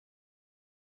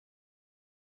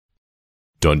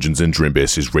Dungeons &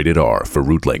 Drimbus is rated R for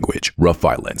rude language, rough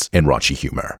violence, and raunchy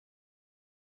humor.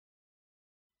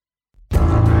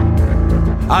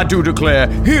 I do declare,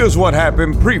 here's what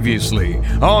happened previously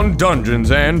on Dungeons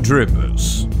 &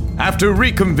 Drimbus. After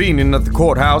reconvening at the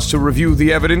courthouse to review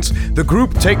the evidence, the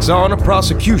group takes on a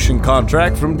prosecution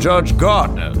contract from Judge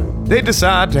Gardner. They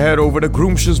decide to head over to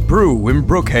Groomsh's Brew in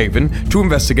Brookhaven to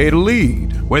investigate a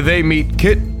lead, where they meet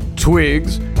Kit,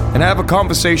 Twigs, and have a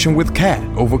conversation with Kat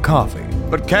over coffee.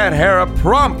 But Kat Hera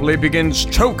promptly begins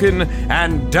choking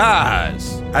and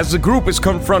dies. As the group is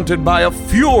confronted by a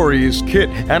furious Kit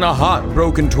and a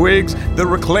heartbroken Twigs, the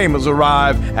Reclaimers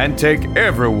arrive and take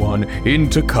everyone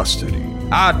into custody.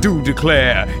 I do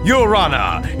declare, Your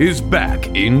Honor is back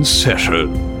in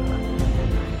session.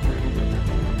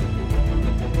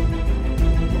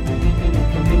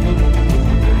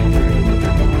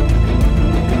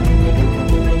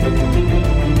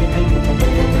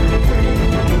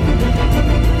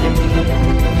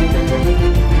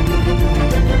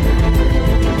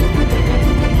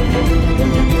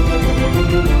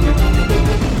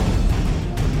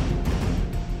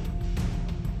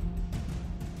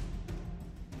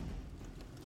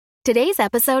 Today's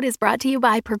episode is brought to you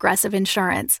by Progressive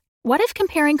Insurance. What if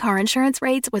comparing car insurance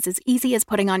rates was as easy as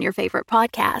putting on your favorite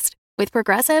podcast? With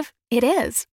Progressive, it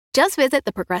is. Just visit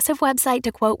the Progressive website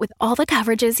to quote with all the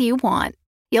coverages you want.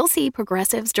 You'll see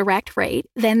Progressive's direct rate,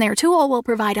 then their tool will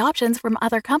provide options from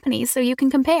other companies so you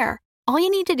can compare. All you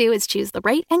need to do is choose the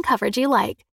rate and coverage you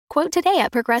like. Quote today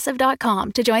at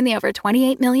Progressive.com to join the over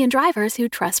 28 million drivers who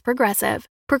trust Progressive.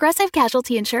 Progressive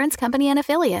Casualty Insurance Company and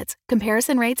Affiliates.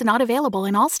 Comparison rates not available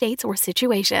in all states or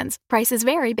situations. Prices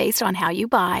vary based on how you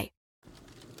buy.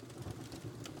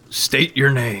 State your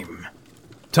name.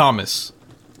 Thomas,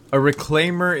 a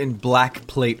reclaimer in black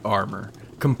plate armor,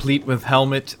 complete with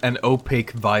helmet and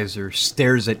opaque visor,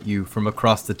 stares at you from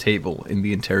across the table in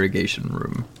the interrogation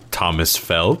room. Thomas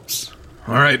Phelps?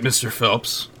 All right, Mr.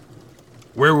 Phelps.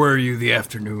 Where were you the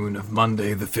afternoon of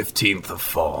Monday the 15th of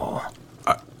fall?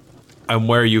 I'm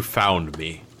where you found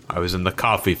me. I was in the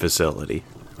coffee facility.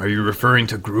 Are you referring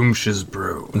to Groomsh's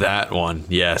Brew? That one,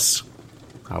 yes.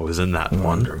 I was in that one.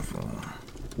 Wonderful.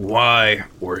 Why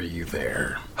were you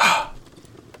there?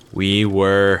 We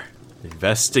were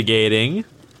investigating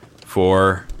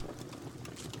for...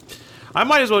 I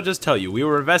might as well just tell you. We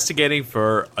were investigating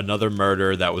for another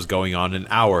murder that was going on in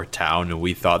our town, and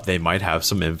we thought they might have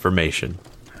some information.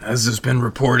 Has this been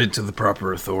reported to the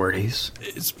proper authorities?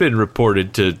 It's been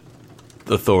reported to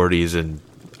authorities in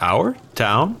our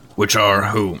town. Which are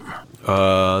whom?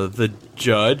 The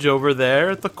judge over there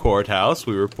at the courthouse.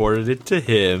 We reported it to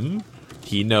him.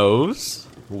 He knows.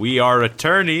 We are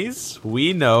attorneys.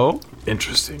 We know.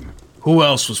 Interesting. Who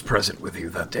else was present with you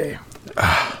that day?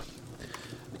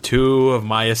 Two of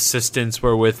my assistants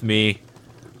were with me.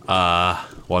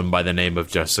 One by the name of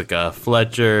Jessica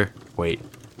Felcher.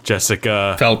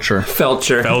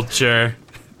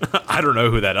 I don't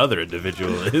know who that other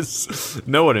individual is.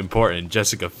 No one important.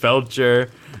 Jessica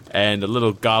Felcher and a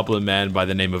little goblin man by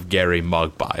the name of Gary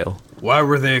Mogbile. Why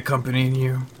were they accompanying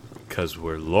you? Because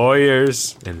we're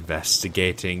lawyers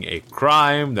investigating a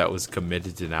crime that was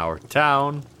committed in our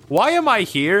town. Why am I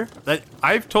here?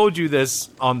 I've told you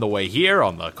this on the way here,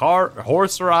 on the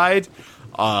horse ride,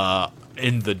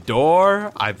 in the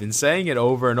door. I've been saying it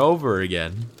over and over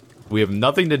again. We have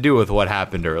nothing to do with what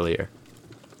happened earlier.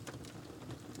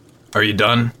 Are you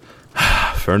done?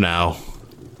 For now.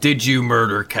 Did you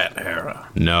murder Kat Hera?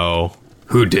 No.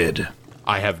 Who did?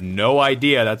 I have no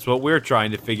idea. That's what we're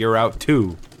trying to figure out,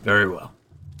 too. Very well.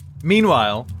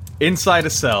 Meanwhile, inside a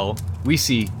cell, we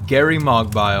see Gary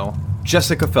Mogbile,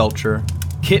 Jessica Felcher,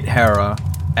 Kit Hera,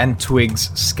 and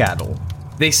Twigs Scattle.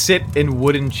 They sit in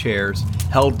wooden chairs,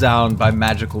 held down by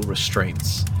magical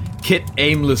restraints. Kit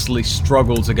aimlessly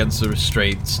struggles against the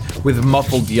restraints, with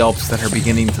muffled yelps that are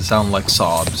beginning to sound like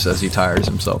sobs as he tires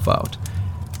himself out.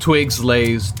 Twigs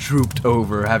lays drooped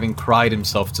over, having cried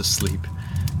himself to sleep.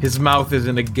 His mouth is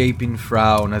in a gaping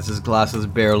frown as his glasses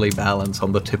barely balance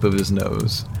on the tip of his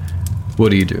nose.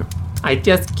 What do you do? I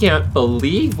just can't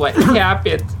believe what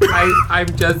happened. I'm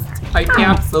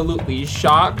absolutely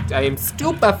shocked. I am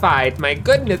stupefied. My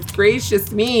goodness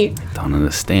gracious me. I don't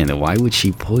understand it. Why would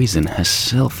she poison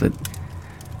herself?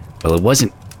 Well, it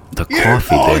wasn't the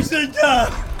coffee thing. Poisoned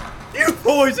her! You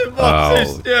poisoned my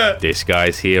sister! This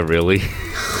guy's here, really?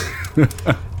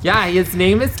 Yeah, his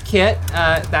name is Kit.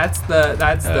 That's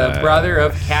the brother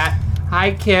of Kat.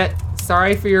 Hi, Kit.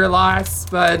 sorry for your loss,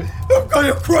 bud. I'm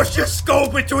gonna crush your skull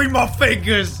between my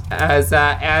fingers. As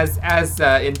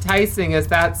enticing as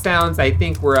that sounds, I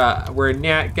think we're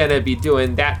not gonna be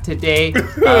doing that today.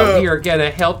 We are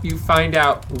gonna help you find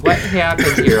out what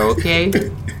happened here, okay?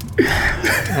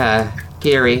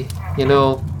 Gary, you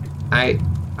know, I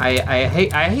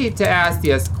hate to ask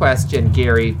this question,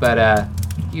 Gary, but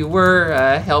you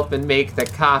were helping make the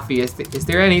coffee. Is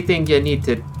there anything you need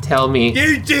to tell me?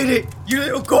 You did it, you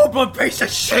little goblin piece of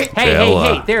shit.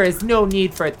 Hey, there is no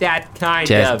need for that kind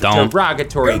of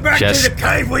derogatory. Go back to the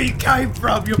cave where you came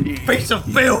from, you piece of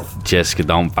filth. Jessica,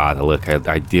 don't bother. Look,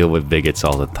 I deal with bigots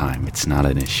all the time. It's not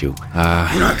an issue.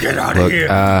 Now get out of here.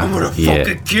 I'm gonna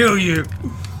fucking kill you.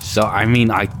 So, I mean,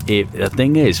 the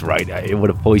thing is, right, it would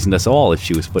have poisoned us all if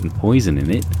she was putting poison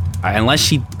in it.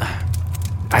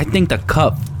 I think the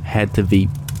cup had to be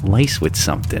laced with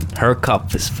something. Her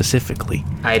cup specifically.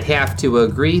 I'd have to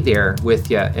agree there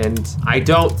with you, and I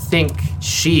don't think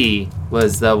she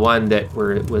was the one that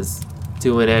was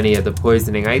doing any of the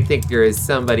poisoning. I think there is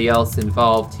somebody else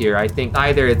involved here. I think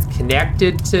either it's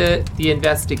connected to the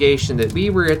investigation that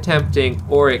we were attempting,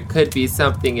 or it could be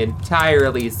something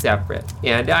entirely separate.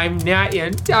 And I'm not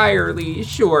entirely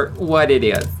sure what it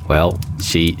is. Well,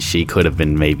 she could have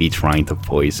been maybe trying to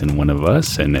poison one of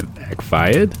us and it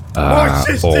backfired. My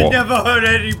sister never hurt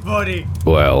anybody.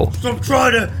 Well, Stop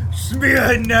trying to smear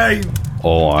her name.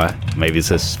 Or maybe it's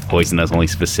this poison that's only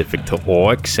specific to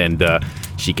orcs, and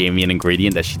she gave me an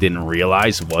ingredient that she didn't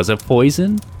realize was a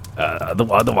poison.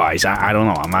 Otherwise, I don't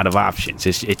know. I'm out of options.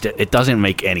 It doesn't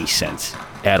make any sense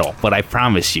at all. But I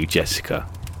promise you, Jessica,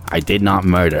 I did not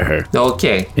murder her.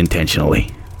 Okay.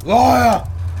 Intentionally. Liar!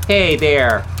 Hey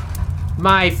there.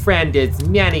 My friend is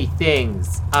many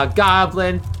things. A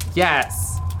goblin,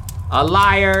 yes. A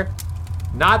liar,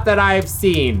 not that I've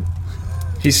seen.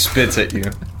 He spits at you.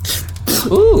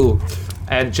 Ooh.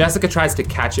 And Jessica tries to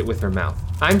catch it with her mouth.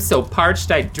 I'm so parched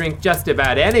I'd drink just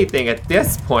about anything at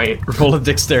this point. Roll a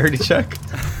dexterity check.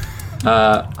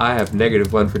 I have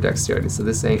 -1 for dexterity, so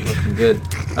this ain't looking good.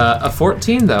 A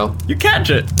 14 though. You catch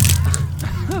it.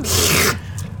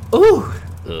 Ooh.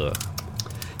 Ugh.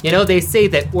 You know, they say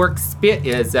that orc spit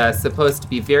is supposed to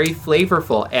be very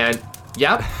flavorful, and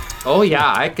yep. Oh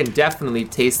yeah, I can definitely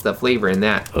taste the flavor in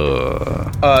that.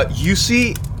 You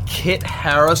see Kit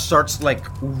Hara starts like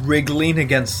wriggling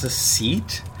against the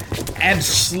seat, and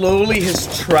slowly his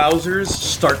trousers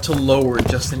start to lower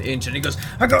just an inch, and he goes,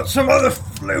 I got some other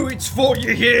fluids for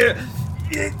you here.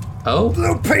 Oh?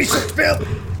 Little piece of filth.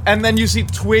 and then you see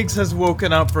Twigs has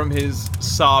woken up from his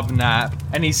sob nap,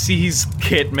 and he sees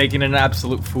Kit making an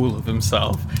absolute fool of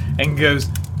himself, and goes,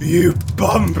 You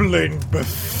bumbling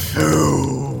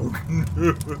buffoon.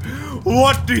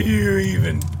 What do you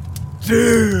even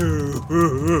do?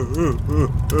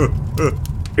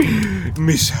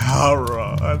 Miss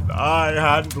Hara and I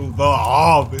handle the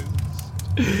harvest,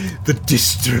 the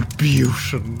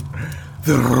distribution,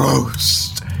 the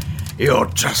roast. You're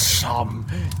just some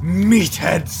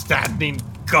meathead standing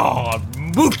guard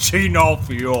mooching off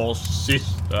your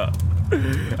sister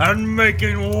and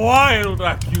making wild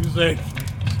accusations.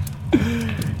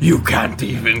 You can't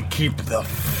even keep the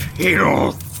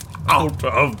filth out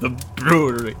of the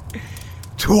brewery.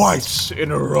 Twice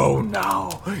in a row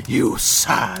now, you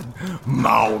sad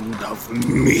mound of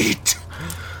meat.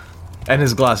 and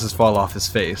his glasses fall off his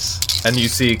face. And you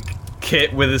see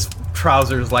Kit with his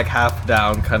trousers like half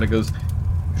down kind of goes,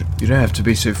 You don't have to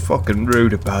be so fucking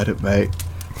rude about it, mate.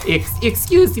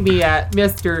 Excuse me,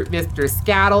 Mr.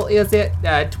 Scattle, is it?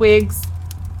 Twigs?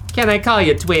 Can I call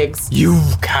you Twigs? You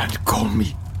can't call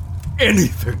me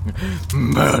anything,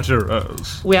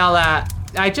 murderers. Well,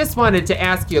 I just wanted to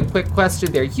ask you a quick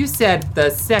question there. You said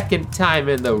the second time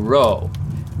in the row.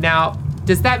 Now,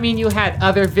 does that mean you had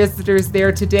other visitors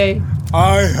there today?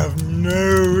 I have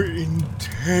no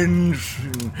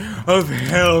intention of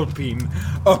helping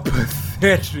a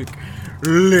pathetic,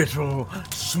 little,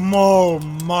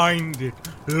 small-minded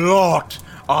lot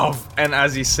of... and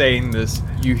as he's saying this,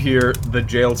 you hear the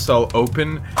jail cell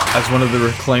open as one of the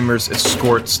reclaimers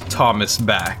escorts Thomas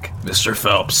back. Mr.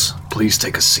 Phelps, please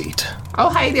take a seat. Oh,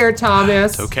 hi there,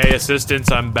 Thomas. Okay,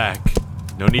 assistants, I'm back.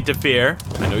 No need to fear.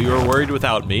 I know you were worried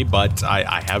without me, but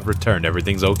I have returned.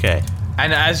 Everything's okay.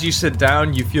 And as you sit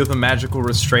down, you feel the magical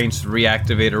restraints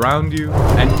reactivate around you.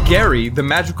 And Gary, the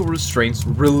magical restraints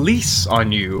release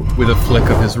on you with a flick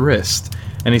of his wrist.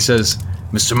 And he says,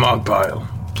 Mr. Mogbile,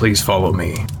 please follow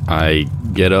me. I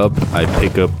get up, I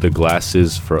pick up the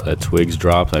glasses for a Twigs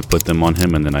dropped, I put them on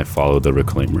him, and then I follow the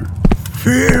reclaimer.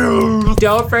 Phil!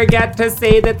 Don't forget to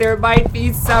say that there might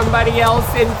be somebody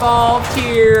else involved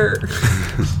here.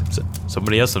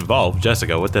 somebody else involved.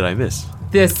 Jessica, what did I miss?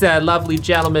 This lovely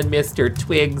gentleman, Mr.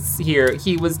 Twigs here,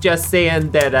 he was just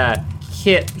saying that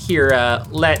Kit here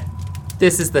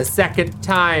this is the second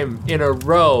time in a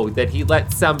row that he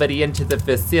let somebody into the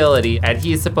facility, and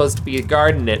he's supposed to be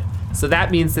guarding it. So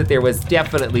that means that there was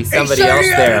definitely somebody else there. He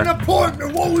had an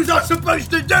appointment. What was I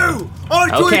supposed to do?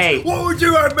 Okay. What would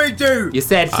you have me do? You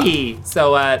said he,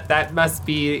 so that must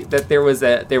be that there was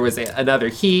another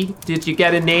he. Did you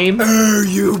get a name? Oh,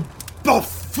 you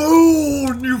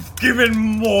buffoon! You've given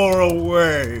more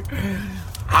away.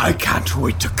 I can't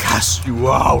wait to cast you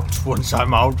out once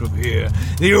I'm out of here.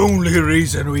 The only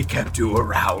reason we kept you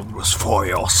around was for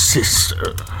your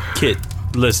sister. Kit,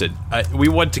 listen, we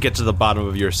want to get to the bottom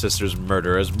of your sister's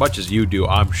murder as much as you do,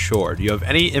 I'm sure. Do you have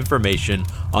any information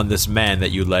on this man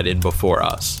that you let in before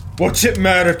us? What's it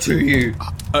matter to you?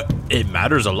 It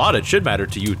matters a lot. It should matter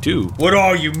to you, too. What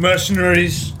are you,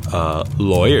 mercenaries?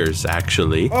 Lawyers,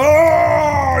 actually.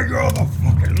 Oh, you're the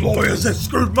fucking lawyers that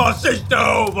screwed my sister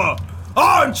over,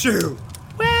 aren't you?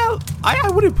 Well, I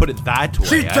wouldn't put it that way.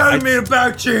 She told me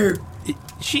about you.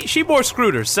 She more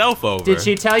screwed herself over. Did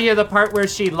she tell you the part where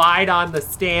she lied on the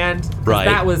stand? 'Cause Right.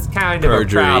 that was kind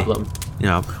Perjury. of a problem.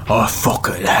 Yeah. I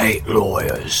fucking hate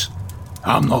lawyers.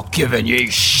 I'm not giving you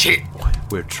shit.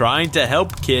 We're trying to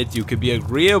help, Kit. You could be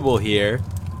agreeable here.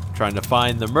 Trying to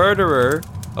find the murderer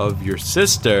of your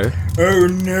sister. Oh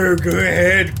no, go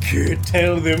ahead, kid.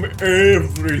 Tell them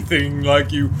everything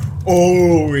like you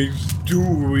always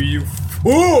do, you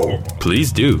fool.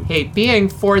 Please do. Hey, being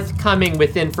forthcoming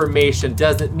with information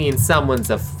doesn't mean someone's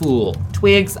a fool.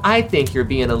 Twigs, I think you're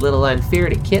being a little unfair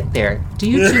to Kit there. Do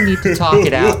you two need to talk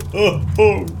it out? Oh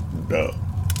no.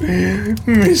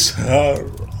 Miss Hara.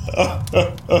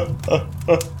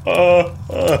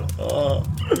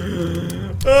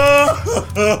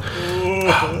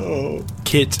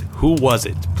 Kit, who was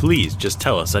it? Please, just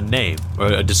tell us a name or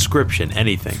a description,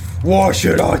 anything. Why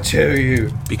should I tell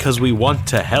you? Because we want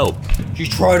to help. You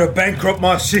try to bankrupt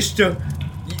my sister?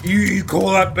 You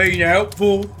call that being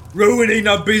helpful? Ruining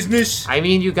her business? I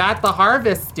mean, you got the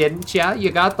harvest, didn't ya? You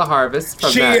got the harvest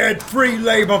from She that. had free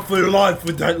labor for life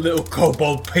with that little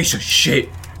kobold piece of shit.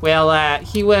 Well,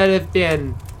 he would have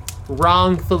been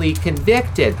wrongfully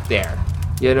convicted there.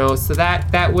 You know, so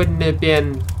that wouldn't have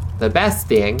been the best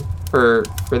thing for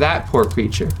that poor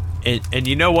creature. And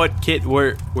you know what, Kit?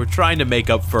 We're trying to make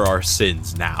up for our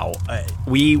sins now.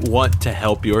 We want to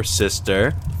help your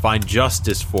sister, find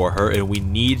justice for her, and we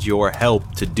need your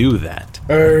help to do that.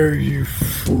 Oh, you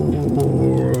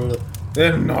fool.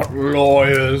 They're not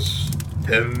lawyers.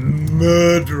 They're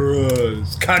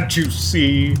murderers. Can't you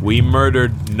see? We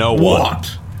murdered no one.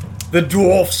 What? The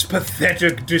dwarf's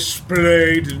pathetic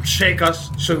display didn't shake us,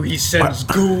 so he sends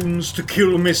goons to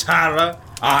kill Miss Hara.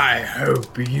 I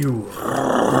hope you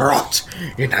rot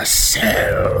in a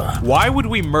cell. Why would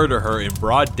we murder her in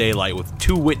broad daylight with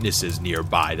two witnesses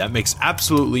nearby? That makes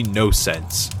absolutely no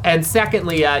sense. And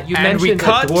secondly, you And we mentioned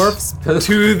cut the dwarfs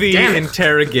to the Damn it.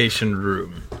 interrogation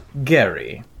room.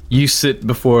 Gary, you sit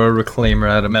before a reclaimer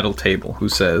at a metal table who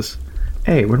says,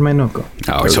 "Hey, where'd my note go?"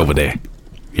 Oh, it's over there.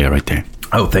 Yeah, right there.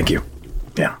 Oh, thank you.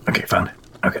 Yeah, okay, found it.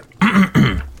 Okay.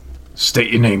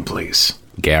 State your name, please.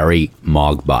 Gary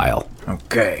Mogbile.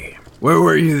 Okay. Where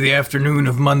were you the afternoon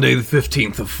of Monday the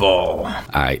 15th of fall?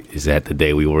 Is that the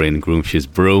day we were in Groomsh's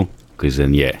Brew? Because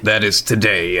then, yeah. That is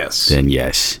today, yes. Then,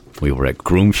 yes. We were at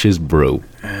Groomsh's Brew.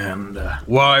 And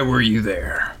why were you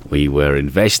there? We were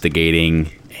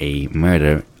investigating a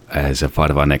murder as a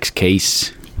part of our next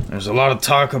case. There's a lot of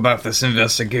talk about this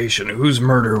investigation. Whose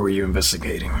murder were you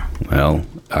investigating? Well,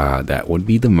 that would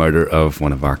be the murder of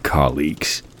one of our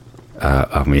colleagues,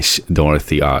 of Miss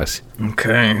Dorothy Oz.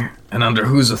 Okay. And under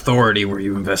whose authority were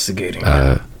you investigating?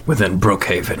 Within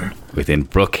Brookhaven. Within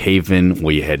Brookhaven,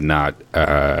 we had not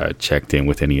checked in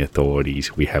with any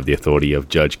authorities. We have the authority of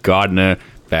Judge Gardner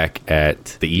back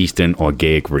at the Eastern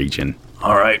Orgaic region.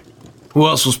 All right. Who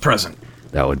else was present?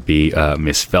 That would be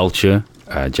Miss Felcher,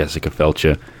 Jessica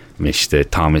Felcher, Mr.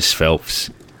 Thomas Phelps,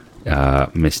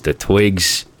 Mr.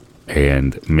 Twigs,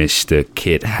 and Mr.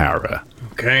 Kit Hara.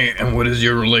 Okay, and what is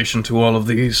your relation to all of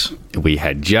these? We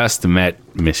had just met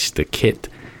Mr. Kit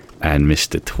and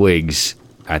Mr. Twigs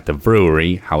at the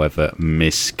brewery. However,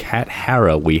 Miss Kat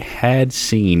Hara we had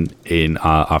seen in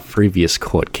our previous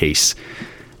court case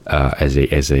as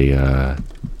a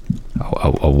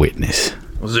witness.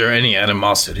 Was there any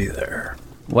animosity there?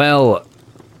 Well,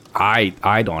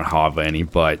 I don't harbor any,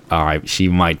 but she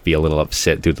might be a little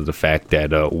upset due to the fact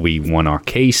that we won our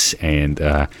case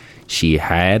and she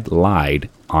had lied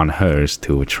on hers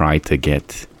to try to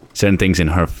get certain things in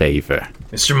her favor.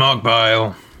 Mr.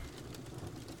 Mogbile,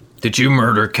 did you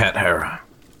murder Kat Hara?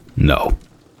 No,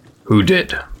 Who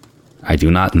did? I do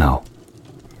not know.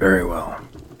 Very well.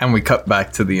 And we cut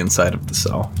back to the inside of the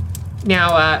cell.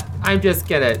 Now, I'm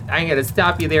gonna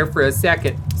stop you there for a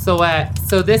second. So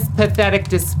this pathetic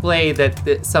display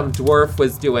that some dwarf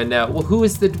was doing. Who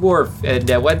is the dwarf, and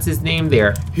what's his name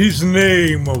there? His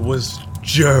name was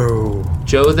Joe.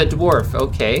 Joe the dwarf.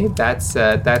 Okay, that's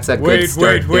a good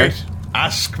start. Wait.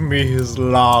 Ask me his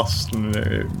last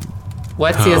name.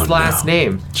 What's his last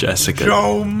name? Jessica.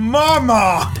 Joe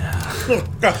Mama!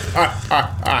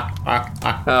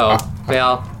 Oh,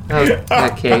 well,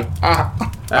 okay.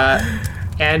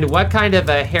 And what kind of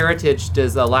a heritage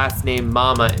does a last name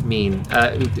Mama mean?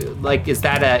 Like, is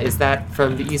that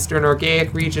from the Eastern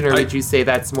Orgaic region, or would you say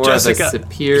that's more Jessica, of a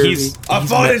superior? I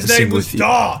thought his name was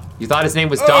Doc! You thought his name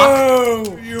was Doc?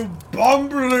 Oh, you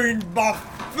bumbling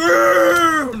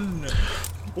buffoon!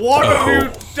 What have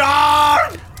you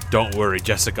done? Don't worry,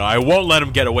 Jessica. I won't let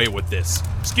him get away with this.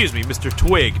 Excuse me, Mr.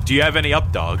 Twig. Do you have any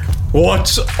up, dog?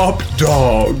 What's up,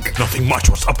 dog? Nothing much.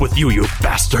 What's up with you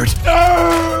bastard?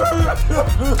 No!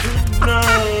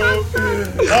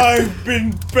 I've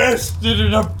been bested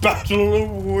in a battle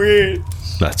of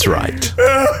wits. That's right.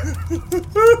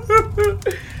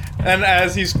 And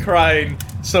as he's crying,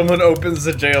 someone opens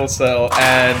the jail cell,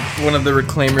 and one of the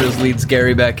reclaimers leads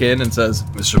Gary back in and says,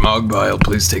 Mr. Mogbile,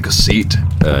 please take a seat.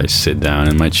 I sit down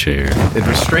in my chair. it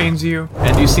restrains you,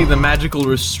 and you see the magical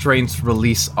restraints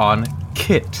release on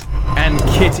Kit. And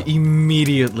Kit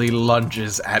immediately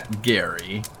lunges at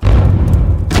Gary.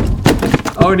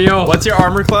 Oh no! What's your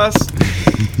armor class?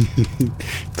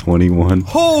 21.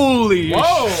 Holy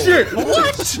shit!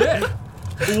 What?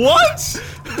 What?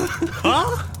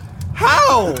 Huh?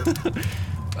 How?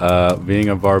 Being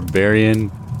a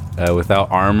barbarian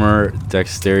without armor,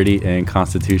 dexterity, and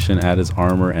constitution add his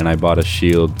armor, and I bought a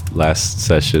shield last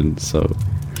session, so...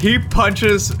 He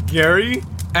punches Gary,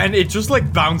 and it just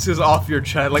like bounces off your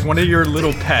chest, like one of your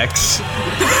little pecs.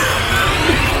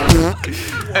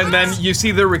 And then you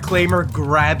see the reclaimer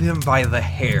grab him by the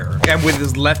hair. And with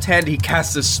his left hand, he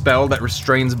casts a spell that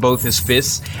restrains both his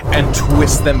fists and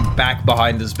twists them back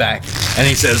behind his back. And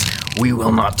he says, we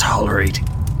will not tolerate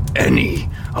any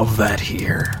of that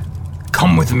here.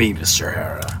 Come with me, Mr.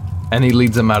 Hera. And he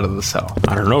leads him out of the cell.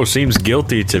 I don't know. Seems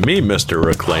guilty to me, Mr.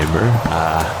 Reclaimer.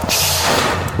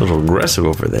 A little aggressive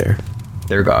over there.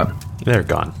 They're gone. They're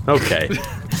gone. Okay.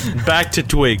 Back to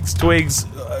Twigs. Twigs,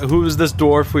 who is this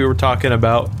dwarf we were talking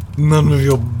about? None of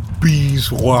your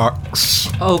beeswax.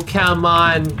 Oh, come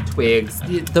on, Twigs.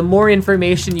 The more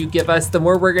information you give us, the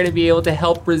more we're going to be able to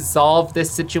help resolve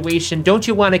this situation. Don't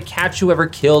you want to catch whoever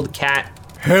killed Cat?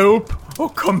 Help, or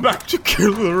come back to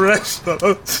kill the rest of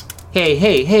us. Hey.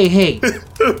 Hey,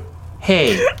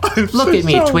 look at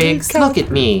me, Twigs. Look at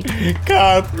me.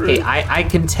 Catherine. Hey, I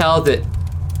can tell that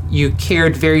you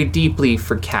cared very deeply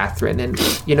for Catherine, and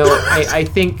you know, I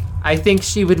think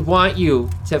she would want you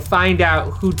to find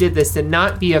out who did this and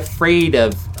not be afraid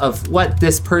of what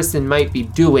this person might be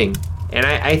doing. And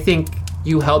I think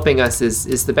you helping us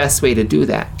is the best way to do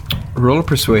that. Roll a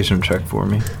persuasion check for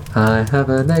me. I have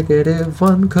a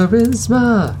 -1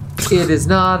 charisma. It is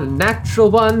not a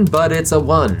natural one, but it's a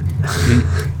 1.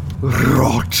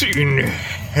 Rot in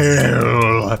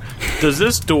hell. Does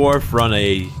this dwarf run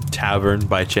a tavern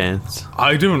by chance?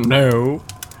 I don't know.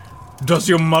 Does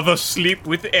your mother sleep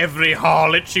with every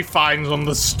harlot she finds on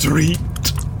the street?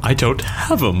 I don't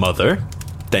have a mother.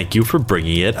 Thank you for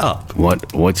bringing it up.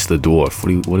 What's the dwarf?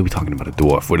 What are we talking about, a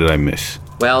dwarf? What did I miss?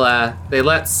 Well, they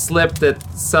let slip that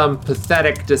some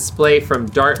pathetic display from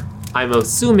I'm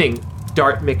assuming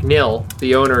Dart McNill,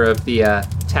 the owner of the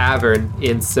tavern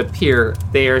in Sapir.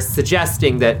 They are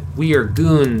suggesting that we are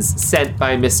goons sent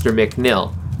by Mr.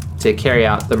 McNill to carry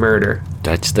out the murder.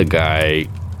 That's the guy.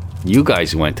 You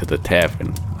guys went to the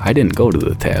tavern. I didn't go to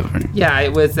the tavern. Yeah,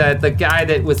 it was the guy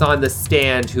that was on the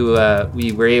stand who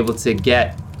we were able to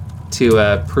get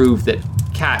to prove that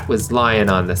Cat was lying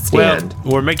on the stand.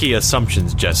 Well, we're making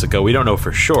assumptions, Jessica. We don't know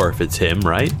for sure if it's him,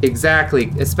 right?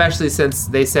 Exactly, especially since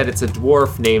they said it's a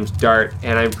dwarf named Dart,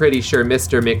 and I'm pretty sure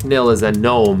Mr. McNill is a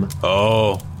gnome.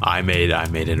 Oh, I made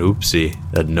an oopsie.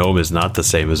 A gnome is not the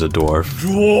same as a dwarf.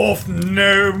 Dwarf,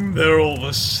 gnome, they're all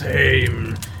the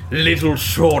same. Little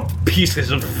short pieces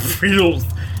of filth.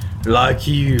 Like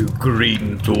you,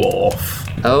 green dwarf.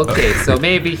 Okay, so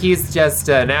maybe he's just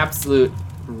an absolute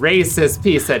racist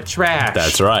piece of trash.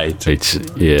 That's right.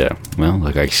 Well,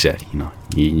 like I said,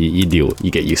 you deal, you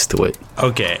get used to it.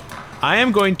 Okay, I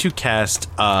am going to cast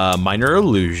Minor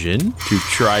Illusion to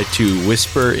try to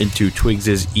whisper into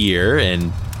Twigs's ear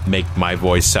and make my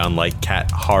voice sound like Cat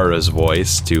Hara's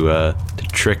voice to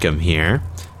trick him here.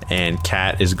 And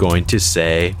Cat is going to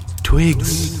say,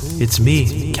 Twigs, it's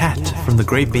me, Cat from the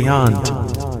great beyond.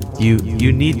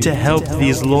 You need to help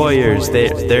these lawyers.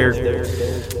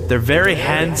 They're very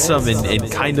handsome and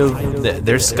kind of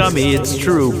they're scummy, it's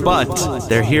true, but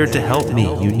they're here to help me.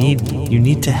 You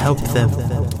need to help them.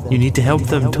 You need to help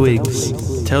them,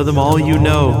 Twigs. Tell them all you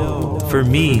know for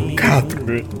me.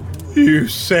 Catherine, you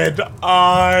said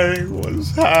I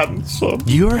was handsome.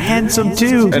 You're handsome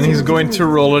too. And he's going to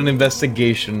roll an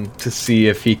investigation to see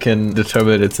if he can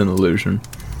determine it's an illusion.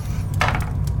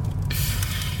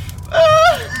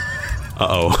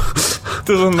 Uh-oh.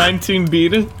 Does a 19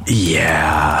 beat it?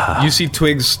 Yeah. You see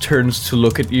Twigs turns to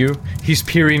look at you. He's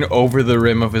peering over the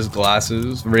rim of his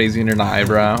glasses, raising an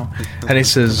eyebrow, and he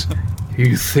says,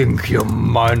 "You think your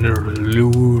minor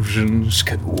illusions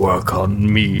can work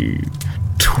on me,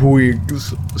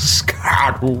 Twigs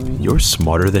Scattle? You're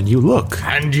smarter than you look.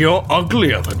 And you're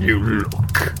uglier than you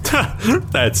look.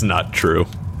 That's not true.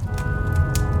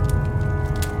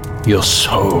 Your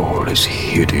soul is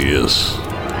hideous."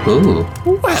 Ooh,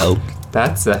 Well,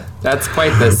 that's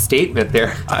quite the statement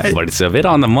there. But it's a bit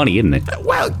on the money, isn't it?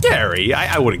 well, Gary,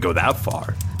 I wouldn't go that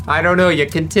far. I don't know. You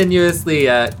continuously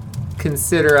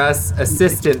consider us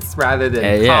assistants rather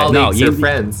than colleagues or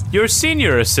friends. You're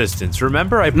senior assistants,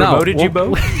 remember? I promoted you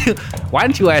both. Why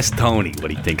don't you ask Tony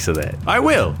what he thinks of that? I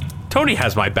will. Tony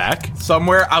has my back.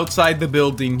 Somewhere outside the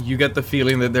building, you get the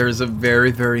feeling that there is a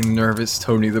very, very nervous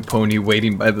Tony the Pony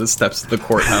waiting by the steps of the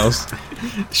courthouse,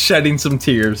 shedding some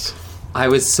tears. I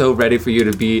was so ready for you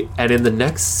to be, and in the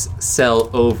next cell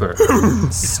over,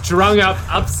 strung up,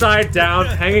 upside down,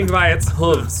 hanging by its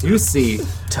hooves, you see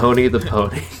Tony the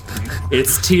Pony.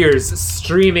 Its tears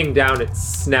streaming down its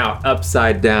snout,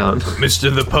 upside down.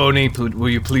 Mr. the Pony, will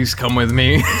you please come with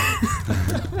me?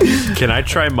 Can I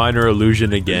try minor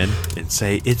illusion again and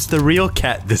say it's the real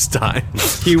cat this time?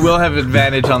 He will have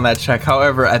advantage on that check.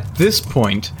 However, at this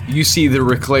point, you see the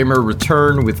Reclaimer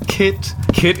return with Kit.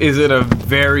 Kit is in a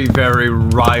very, very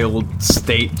riled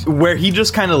state where he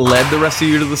just kind of led the rest of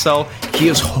you to the cell. He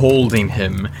is holding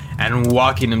him and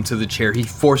walking him to the chair. He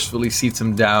forcefully seats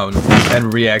him down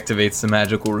and reactivates the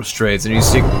magical restraints. And you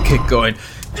see Kit going,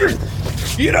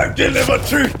 "You don't deliver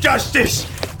truth justice,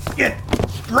 you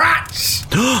brats!"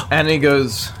 And he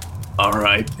goes, "All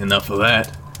right, enough of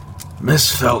that.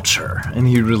 Miss Felcher." And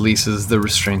he releases the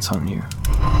restraints on you.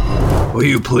 "Will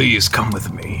you please come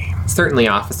with me?" Certainly,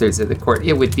 officers of the court,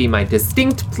 it would be my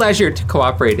distinct pleasure to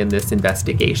cooperate in this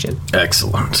investigation.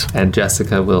 Excellent. And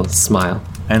Jessica will smile.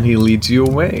 And he leads you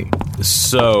away.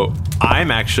 So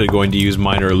I'm actually going to use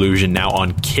minor illusion now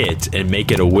on Kit and make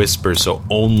it a whisper so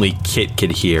only Kit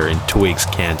can hear and Twigs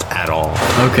can't at all.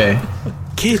 Okay.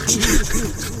 Kit,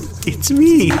 it's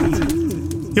me,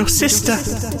 your sister,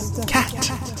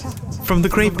 Cat from the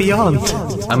great beyond.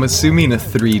 I'm assuming a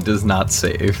 3 does not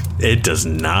save. It does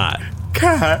not.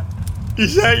 Cat,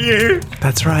 is that you?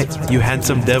 That's right, you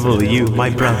handsome devil, you, my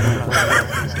brother.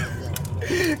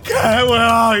 Cat, where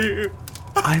are you?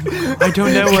 I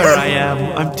don't know where I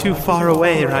am. I'm too far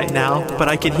away right now, but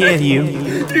I can hear you.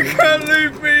 You can't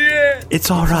leave me here. It's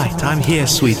all right. I'm here,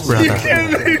 sweet brother. You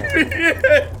can't leave me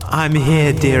here. I'm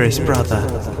here, dearest brother.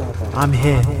 I'm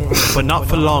here, but not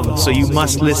for long, so you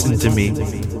must listen to me.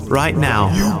 Right now.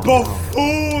 You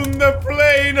buffoon! They're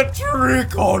playing a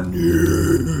trick on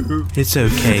you. It's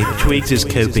okay. Twigs is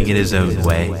coping in his own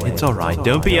way. It's all right.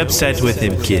 Don't be upset with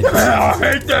him, kid. I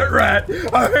hate that rat.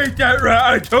 I hate that rat.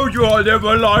 I told you I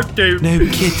never liked him. No,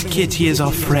 Kit, he is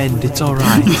our friend. It's all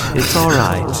right. It's all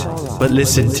right. But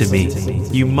listen to me.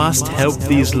 You must help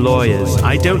these lawyers.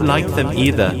 I don't like them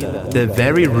either. They're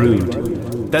very rude.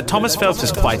 That Thomas Phelps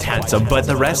is quite handsome, but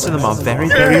the rest of them are very,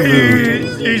 very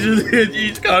rude.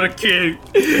 He's kind of cute.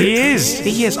 He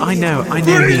is. I know But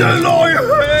he's a him.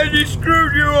 lawyer and he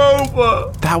screwed you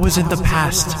over. That was in the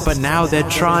past, but now they're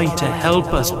trying to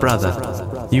help us,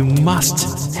 brother. You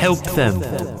must help them.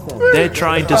 They're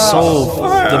trying to solve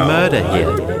the murder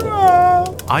here.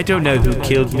 I don't know who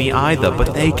killed me either,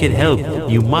 but they can help.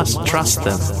 You must trust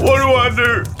them. What do I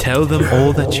do? Tell them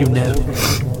all that you know.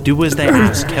 Do as they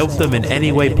ask. Help them in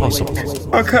any way possible.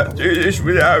 I can't do this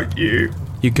without you.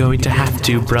 You're going to have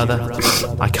to, brother.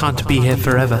 I can't be here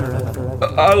forever.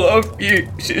 I love you,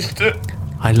 sister.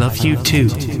 I love you too.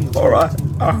 Alright,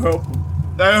 I'll help.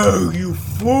 Oh, you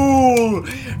fool!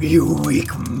 You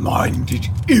weak-minded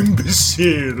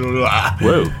imbecile!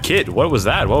 Whoa, Kit, what was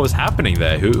that? What was happening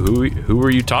there? Who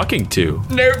were you talking to?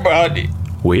 Nobody.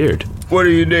 Weird. What do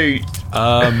you need?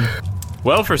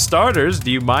 Well, for starters,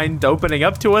 do you mind opening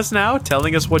up to us now?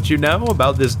 Telling us what you know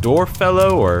about this dwarf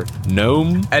fellow or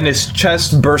gnome? And his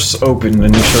chest bursts open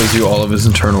and he shows you all of his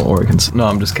internal organs. No,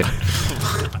 I'm just kidding.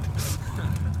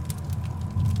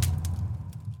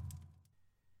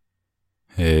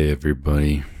 Hey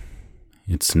everybody,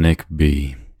 it's Nick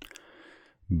B.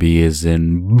 B is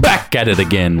in back at it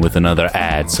again with another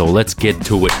ad, so let's get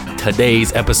to it.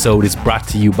 Today's episode is brought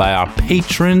to you by our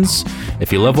patrons.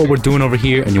 If you love what we're doing over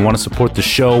here and you want to support the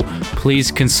show,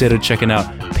 please consider checking out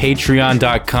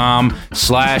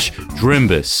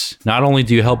patreon.com/Drimbus. Not only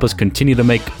do you help us continue to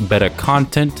make better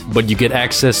content, but you get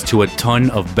access to a ton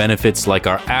of benefits like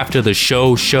our After the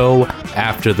Show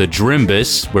After the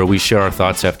Drimbus, where we share our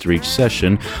thoughts after each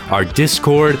session, our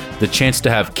Discord, the chance to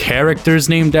have characters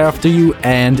named after you,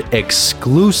 and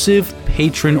exclusive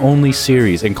patron-only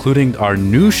series, including our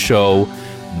new show,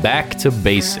 Back to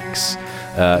Basics.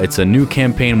 It's a new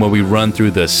campaign where we run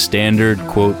through the standard,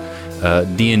 quote,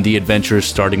 D&D adventures,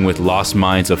 starting with Lost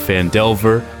Mines of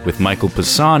Phandelver, with Michael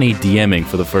Pisani DMing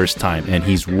for the first time, and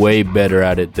he's way better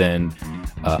at it than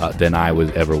I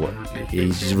was ever was. He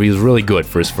was really good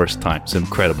for his first time. It's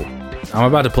incredible. I'm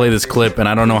about to play this clip, and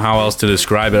I don't know how else to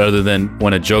describe it other than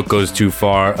when a joke goes too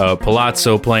far.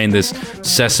 Palazzo, playing this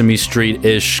Sesame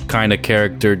Street-ish kind of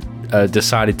character,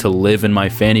 decided to live in my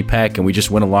fanny pack, and we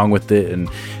just went along with it, and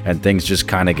things just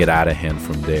kind of get out of hand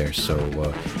from there. So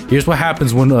here's what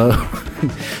happens when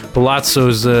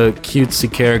Palazzo's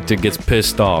cutesy character gets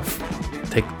pissed off.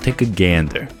 Take a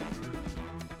gander.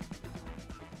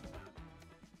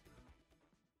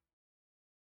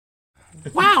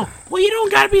 Wow, well, you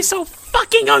don't gotta be so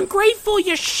fucking ungrateful,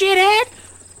 you shithead!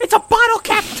 It's a bottle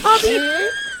cap tubby!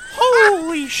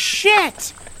 Holy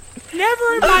shit!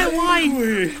 Never in my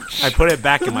life! I put it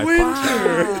back in my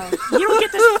pocket. You don't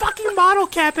get this fucking bottle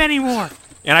cap anymore!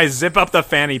 And I zip up the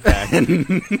fanny pack.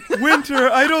 Winter,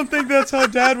 I don't think that's how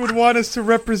Dad would want us to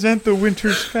represent the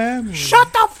Winters family.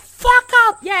 Shut the fuck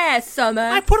up! Yeah, Summer.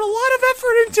 I put a lot of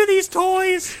effort into these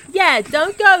toys! Yeah,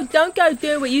 don't go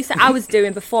do what you said I was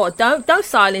doing before. Don't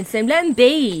silence him, let him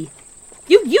be.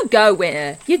 You go,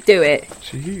 Winter. You do it.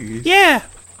 Jeez. Yeah,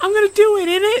 I'm gonna do it,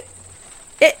 innit?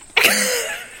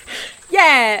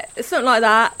 Yeah, something like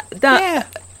that. Yeah.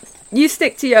 You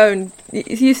stick to your own.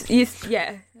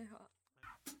 Yeah.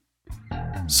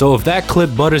 So if that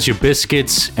clip butters your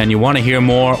biscuits and you want to hear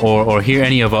more or hear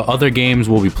any of our other games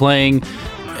we'll be playing,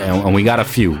 and we got a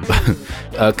few,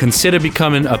 consider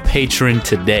becoming a patron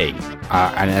today.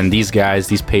 And these guys,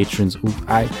 these patrons,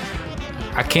 I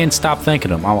can't stop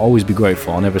thanking them. I'll always be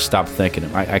grateful. I'll never stop thanking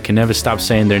them. I can never stop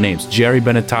saying their names. Jerry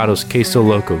Benetatos, Queso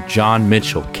Loco, John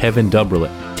Mitchell, Kevin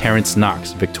Duberlet, Terrence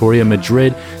Knox, Victoria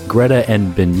Madrid, Greta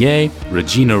and Beignet,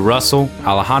 Regina Russell,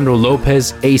 Alejandro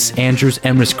Lopez, Ace Andrews,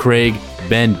 Emrys Craig,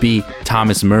 Ben B,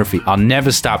 Thomas Murphy. I'll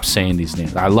never stop saying these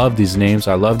names. I love these names.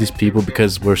 I love these people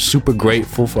because we're super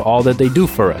grateful for all that they do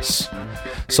for us.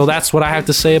 So that's what I have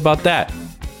to say about that.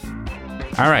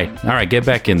 All right, get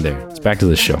back in there. It's back to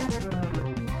the show.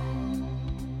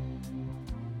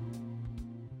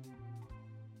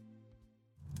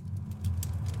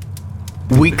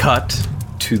 We cut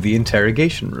to the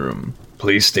interrogation room.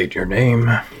 Please state your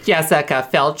name. Jessica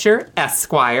Felcher,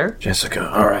 Esquire. Jessica,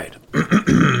 all right.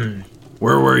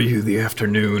 Where were you the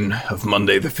afternoon of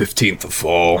Monday the 15th of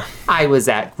fall? I was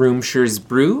at Groomshire's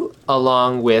Brew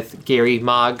along with Gary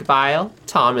Mogbile,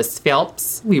 Thomas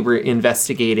Phelps. We were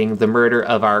investigating the murder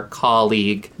of our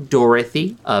colleague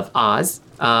Dorothy of Oz.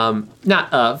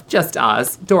 Just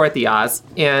Oz, Dorothy Oz.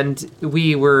 And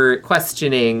we were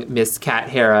questioning Miss Cat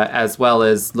Hara as well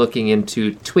as looking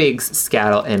into Twigs,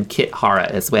 Scattle, and Kit Hara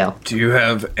as well. Do you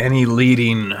have any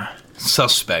leading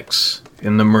suspects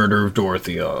in the murder of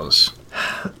Dorothy Oz?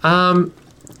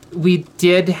 We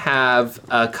did have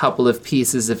a couple of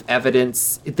pieces of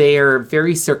evidence. They are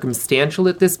very circumstantial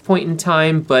at this point in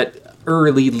time, but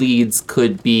early leads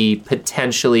could be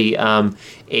potentially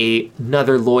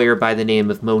another lawyer by the name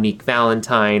of Monique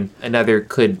Valentine. Another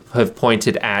could have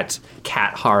pointed at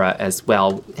Cat Hara as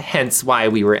well, hence why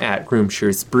we were at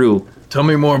Groomshire's Brew. Tell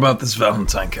me more about this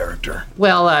Valentine character.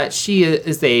 Well, she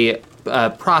is a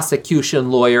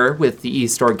prosecution lawyer with the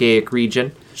East Orgaic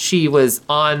region. She was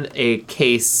on a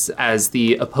case as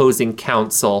the opposing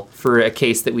counsel for a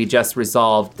case that we just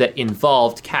resolved that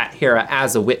involved Cat Hara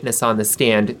as a witness on the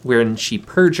stand wherein she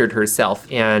perjured herself.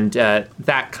 And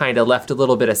that kind of left a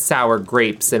little bit of sour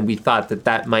grapes, and we thought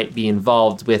that might be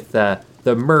involved with the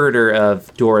murder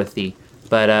of Dorothy.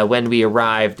 But when we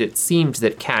arrived, it seemed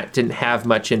that Cat didn't have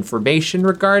much information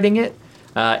regarding it.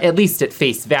 At least at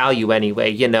face value anyway,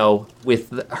 you know,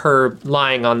 with her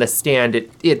lying on the stand,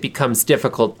 it becomes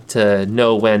difficult to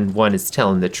know when one is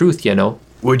telling the truth, you know.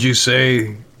 Would you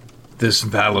say this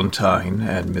Valentine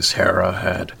and Miss Hara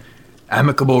had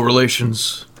amicable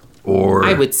relations, or...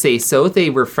 I would say so. They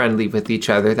were friendly with each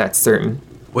other, that's certain.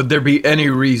 Would there be any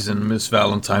reason Miss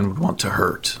Valentine would want to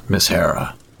hurt Miss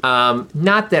Hara?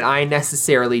 Not that I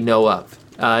necessarily know of.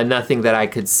 Nothing that I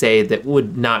could say that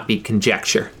would not be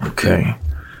conjecture. Okay.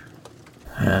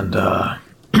 And,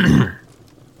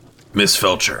 Miss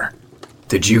Felcher,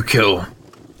 did you kill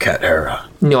Cat Hera?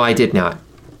 No, I did not.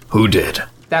 Who did?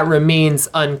 That remains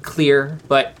unclear,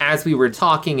 but as we were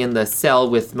talking in the cell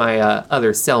with my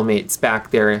other cellmates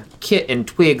back there, Kit and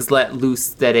Twigs let loose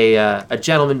that a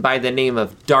gentleman by the name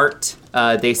of Dart,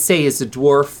 they say is a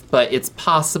dwarf, but it's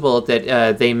possible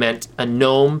that they meant a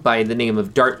gnome by the name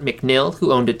of Dart McNill,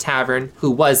 who owned a tavern, who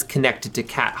was connected to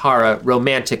Cat Hara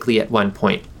romantically at one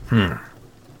point.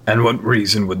 And what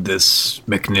reason would this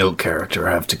McNill character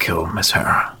have to kill Miss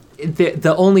Hera?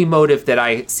 The only motive that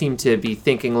I seem to be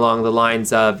thinking along the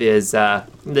lines of is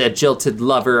the jilted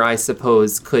lover, I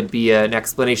suppose, could be an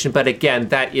explanation. But again,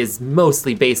 that is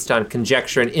mostly based on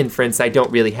conjecture and inference. I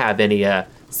don't really have any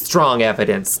strong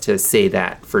evidence to say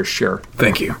that for sure.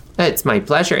 Thank you. It's my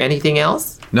pleasure. Anything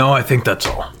else? No, I think that's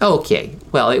all. Okay.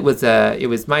 Well, it was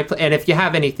my and if you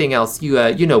have anything else,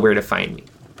 you know where to find me.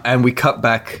 And we cut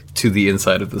back to the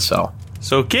inside of the cell.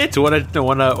 So, Kit, want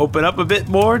to open up a bit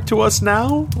more to us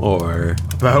now, or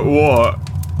About what?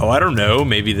 oh, I don't know,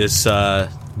 maybe this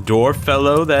dwarf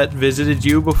fellow that visited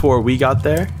you before we got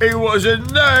there? He was a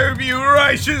gnome, you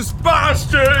racist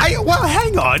bastard! Well,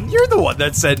 hang on, you're the one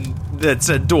that said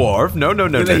dwarf.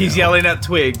 No. He's yelling at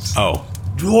Twigs. Oh,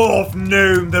 Dwarf,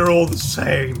 gnome, they're all the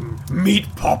same. Meat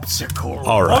popsicle.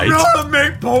 All right. I'm not a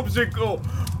meat popsicle.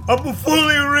 I'm a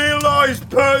fully realized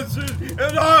person,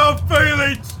 and I have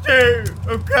feelings too,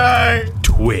 okay?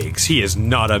 Twigs, he is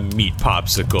not a meat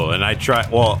popsicle, and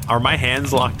are my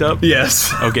hands locked up?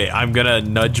 Yes. Okay, I'm gonna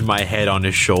nudge my head on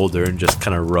his shoulder and just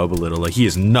kind of rub a little, like, he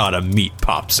is not a meat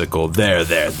popsicle. There.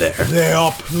 They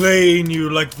are playing you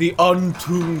like the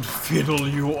untuned fiddle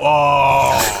you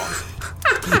are.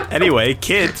 Anyway,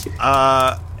 Kit,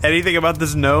 anything about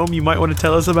this gnome you might want to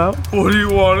tell us about? What do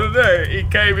you want to know? He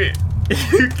came in.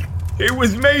 It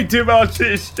was mean to my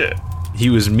sister. He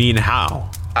was mean how?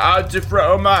 I had to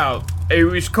throw him out. He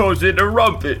was causing a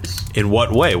rumpus. In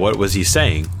what way? What was he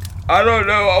saying? I don't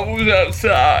know, I was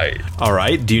outside. All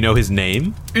right, do you know his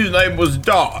name? His name was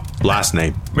Dart. Last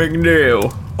name?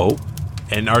 McNeil. Oh,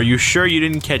 and are you sure you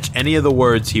didn't catch any of the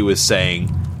words he was saying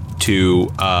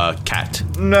to Cat?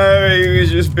 No, he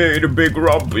was just being a big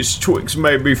rumpus. Twigs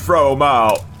made me throw him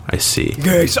out. I see.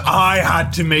 Yes, I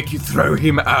had to make you throw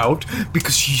him out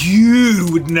because you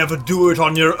would never do it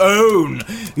on your own.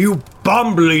 You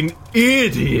bumbling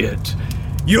idiot.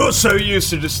 You're so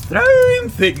used to just throwing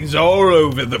things all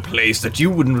over the place that you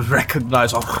wouldn't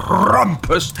recognize a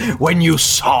rumpus when you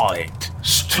saw it.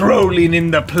 Strolling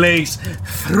in the place,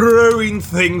 throwing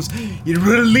things,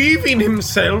 relieving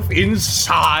himself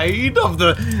inside of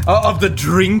the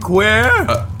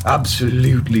drinkware.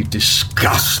 Absolutely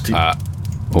disgusting.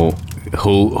 Who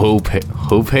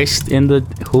pissed in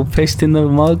the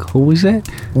mug? Who was that?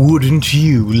 Wouldn't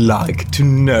you like to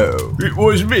know? It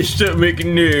was Mr.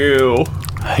 McNeil.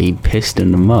 He pissed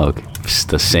in the mug. It's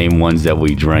the same ones that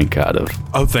we drank out of.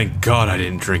 Oh, thank God I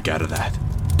didn't drink out of that.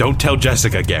 Don't tell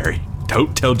Jessica, Gary.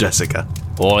 Don't tell Jessica.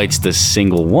 Well, it's the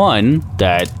single one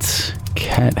that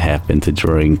Cat happened to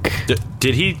drink.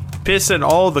 Did he piss in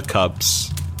all the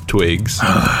cups, Twigs?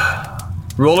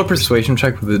 Roll a persuasion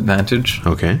check with advantage.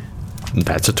 Okay.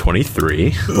 That's a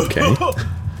 23. Okay.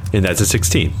 And that's a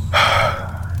 16.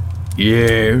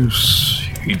 Yes,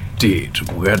 he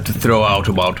did. We had to throw out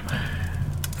about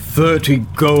 30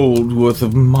 gold worth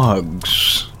of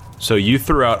mugs. So you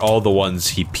threw out all the ones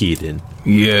he peed in?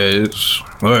 Yes.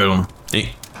 Well,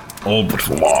 all but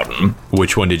one.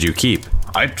 Which one did you keep?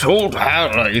 I told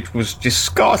Hannah it was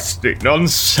disgusting,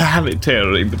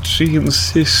 unsanitary, but she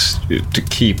insisted to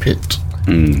keep it.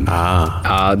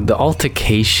 The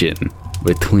altercation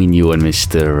between you and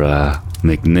Mr.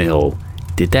 McNill,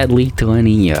 did that lead to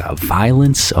any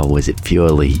violence, or was it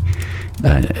purely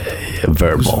verbal?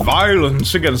 It was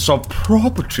violence against our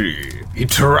property. He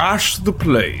trashed the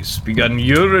place, began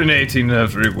urinating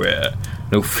everywhere.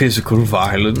 No physical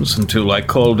violence until I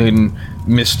called in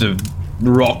Mr.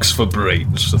 Rocks for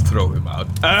Brains to throw him out.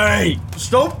 Hey,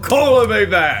 stop calling me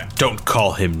that! Don't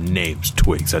call him names,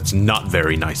 Twigs. That's not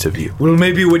very nice of you. Well,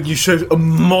 maybe when you show a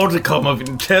modicum of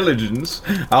intelligence,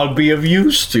 I'll be of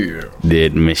use to you.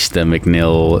 Did Mr.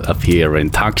 McNill appear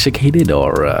intoxicated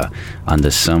or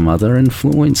under some other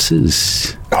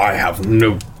influences? I have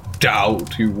no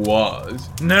doubt he was.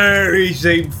 No, he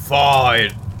seemed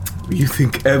fine. You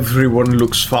think everyone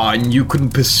looks fine. You couldn't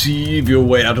perceive your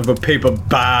way out of a paper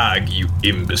bag, you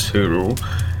imbecile.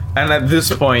 And at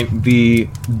this point, the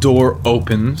door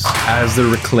opens as the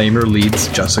Reclaimer leads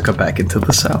Jessica back into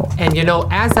the cell. And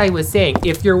as I was saying,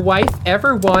 if your wife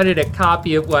ever wanted a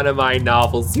copy of one of my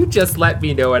novels, you just let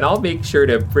me know and I'll make sure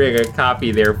to bring a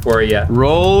copy there for you.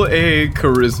 Roll a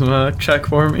charisma check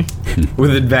for me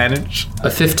with advantage. A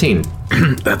 15.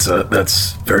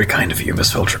 That's very kind of you,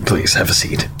 Miss Felcher. Please have a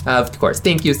seat. Of course.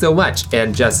 Thank you so much.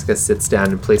 And Jessica sits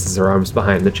down and places her arms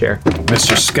behind the chair.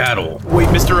 Mr. Scattle. Wait,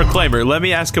 Mr. Reclaimer, let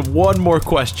me ask him one more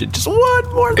question. Just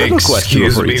one more little question.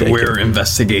 Excuse me, we're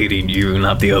investigating you,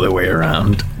 not the other way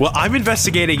around. Well, I'm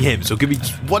investigating him, so give me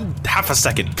just half a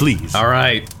second, please. All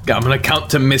right, I'm gonna count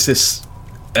to Mrs.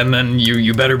 And then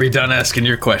you better be done asking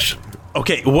your question.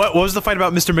 Okay, what was the fight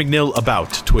about Mr. McNill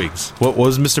about, Twigs? What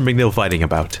was Mr. McNill fighting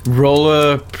about? Roll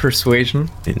a persuasion.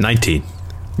 19.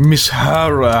 Miss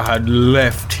Hara had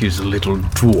left his little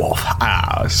dwarf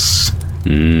ass.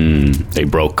 They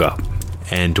broke up.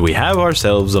 And we have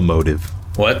ourselves a motive.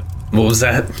 What? What was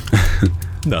that?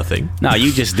 Nothing. No,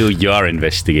 you just do your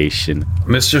investigation.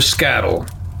 Mr. Scattle,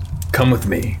 come with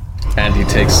me. And he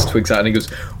takes Twigs out and he goes,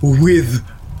 with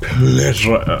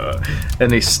pleasure.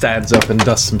 And he stands up and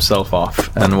dusts himself off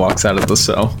and walks out of the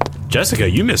cell. Jessica,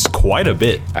 you missed quite a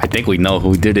bit. I think we know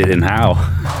who did it and how.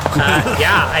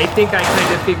 Yeah, I think I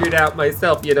kind of figured out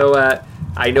myself.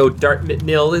 I know Dart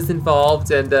McNill is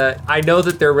involved, and I know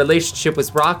that their relationship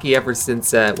was rocky ever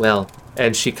since,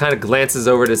 and she kind of glances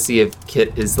over to see if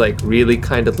Kit is, really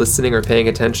kind of listening or paying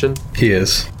attention. He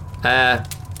is.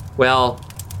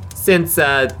 Since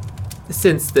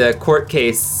the court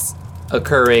case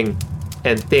occurring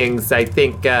and things, I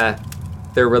think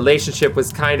their relationship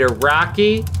was kind of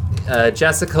rocky.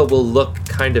 Jessica will look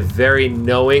kind of very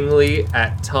knowingly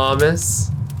at Thomas.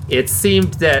 It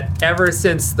seemed that ever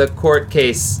since the court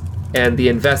case and the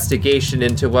investigation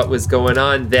into what was going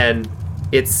on then,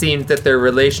 it seemed that their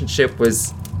relationship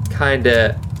was kind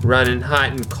of running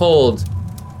hot and cold.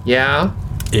 Yeah?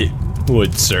 It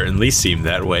would certainly seem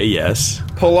that way, yes.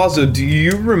 Palazzo, do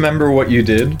you remember what you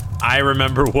did? I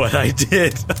remember what I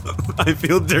did. I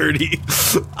feel dirty.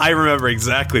 I remember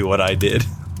exactly what I did.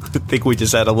 I think we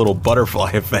just had a little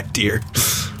butterfly effect here.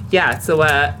 Yeah, so,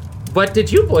 what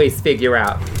did you boys figure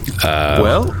out?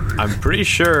 Well, I'm pretty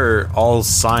sure all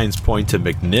signs point to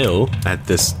McNill at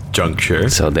this juncture.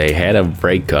 So they had a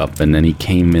breakup, and then he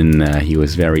came in, he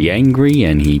was very angry,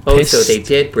 and he pissed. Oh, so they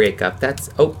did break up.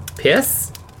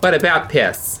 Piss? What about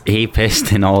piss? He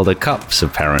pissed in all the cups,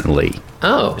 apparently.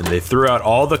 Oh. And they threw out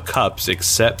all the cups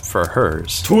except for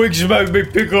hers. Twigs made me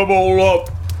pick them all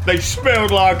up. They smelled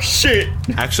like shit.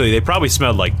 Actually, they probably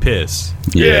smelled like piss.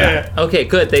 Yeah. Okay,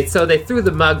 good. So they threw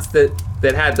the mugs that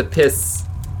had the piss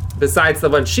besides the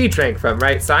one she drank from,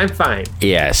 right? So I'm fine.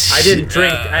 Yes. I didn't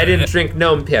drink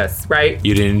gnome piss, right?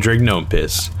 You didn't drink gnome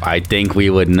piss. I think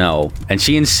we would know. And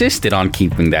she insisted on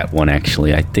keeping that one,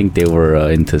 actually. I think they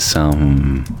were into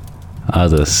some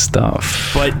other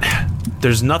stuff. But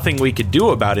there's nothing we could do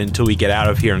about it until we get out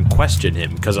of here and question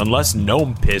him, because unless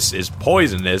gnome piss is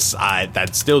poisonous,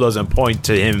 that still doesn't point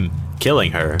to him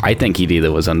killing her. I think he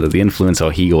either was under the influence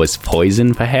or he was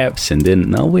poisoned, perhaps, and didn't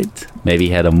know it. Maybe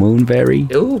he had a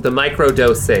moonberry. Ooh, the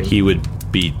microdosing. He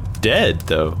would be dead,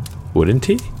 though, wouldn't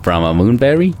he? From a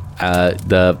moonberry?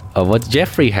 What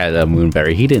Jeffrey had a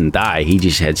moonberry. He didn't die. He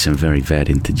just had some very bad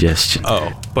indigestion.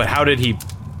 Oh, but how did he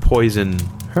poison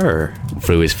her?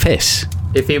 Through his piss.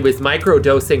 If he was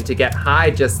microdosing to get high,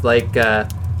 just like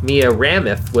Mia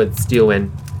Ramith was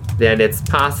doing, then it's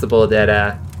possible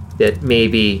that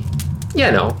maybe,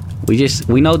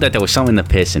 We know that there was something in the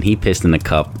piss, and he pissed in the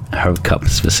cup, her cup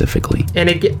specifically. And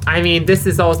this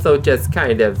is also just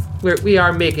kind of, we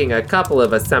are making a couple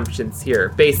of assumptions here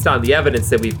based on the evidence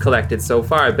that we've collected so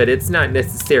far, but it's not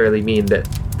necessarily mean that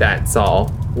that's all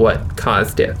what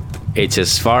caused it. It's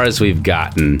as far as we've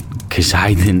gotten, because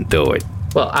I didn't do it.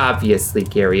 Well, obviously,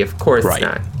 Gary, of course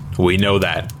not. We know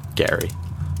that, Gary.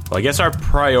 Well, I guess our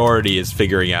priority is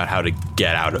figuring out how to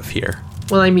get out of here.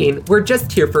 Well, we're just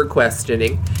here for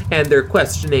questioning, and they're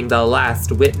questioning the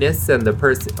last witness and the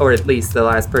person, or at least the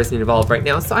last person involved right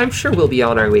now, so I'm sure we'll be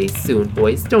on our way soon,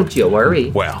 boys. Don't you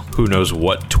worry. Well, who knows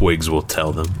what Twigs will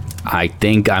tell them. I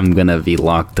think I'm gonna be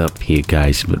locked up here,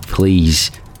 guys, but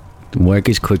please, work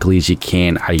as quickly as you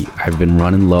can. I've been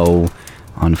running low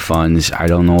on funds. I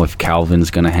don't know if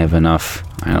Calvin's gonna have enough.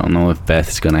 I don't know if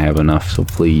Beth's gonna have enough, so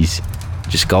please,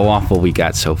 just go off what we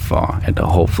got so far, and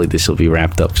hopefully this will be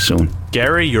wrapped up soon.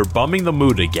 Gary, you're bumming the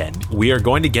mood again. We are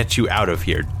going to get you out of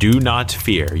here. Do not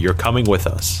fear. You're coming with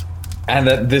us. And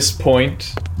at this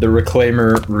point, the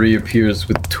Reclaimer reappears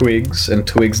with Twigs, and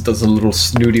Twigs does a little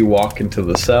snooty walk into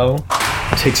the cell,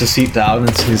 takes a seat down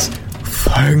and says,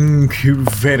 Thank you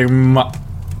very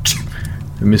much,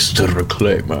 Mr.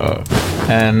 Reclaimer.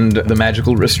 And the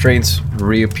magical restraints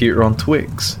reappear on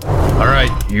Twigs. All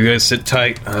right, you guys sit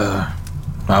tight.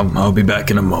 I'll be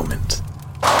back in a moment.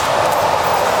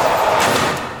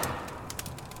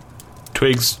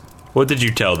 Twigs, what did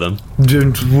you tell them?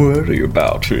 Don't worry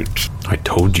about it. I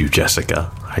told you,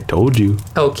 Jessica. I told you.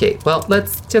 Okay, well,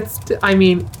 let's just,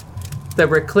 the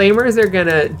Reclaimers are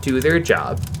gonna do their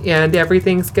job, and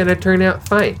everything's gonna turn out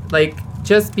fine. Like,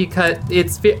 just because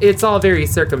it's all very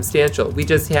circumstantial. We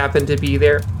just happen to be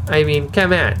there. I mean,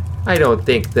 come on. I don't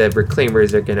think the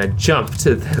Reclaimers are gonna jump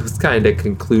to those kind of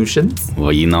conclusions.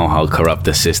 Well, you know how corrupt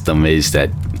the system is that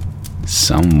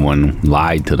someone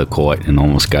lied to the court and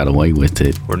almost got away with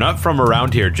it. We're not from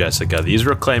around here, Jessica. These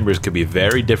Reclaimers could be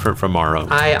very different from our own.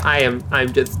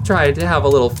 I'm just trying to have a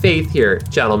little faith here,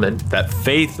 gentlemen. That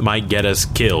faith might get us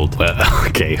killed. Well,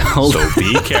 okay, so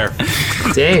be careful.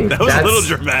 Dang, that was a little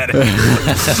dramatic.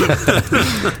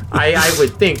 I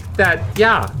would think that,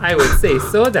 yeah, I would say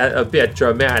so, that a bit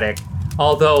dramatic.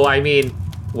 Although, I mean,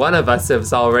 one of us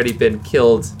has already been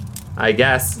killed, I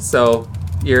guess, so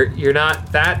you're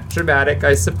not that dramatic,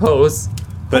 I suppose.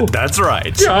 But that's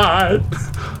right. God.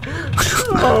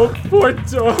 Oh, poor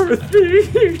Dorothy.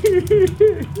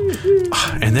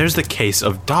 And there's the case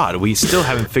of Dot. We still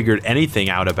haven't figured anything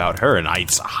out about her, and I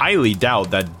highly doubt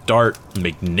that Dart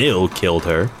McNill killed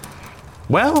her.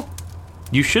 Well,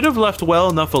 you should have left well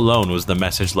enough alone was the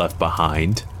message left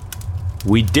behind.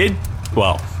 We did,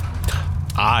 well,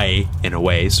 I, in a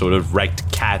way, sort of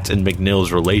wrecked Kat and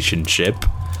McNill's relationship.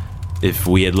 If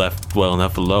we had left well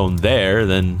enough alone there,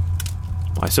 then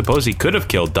I suppose he could have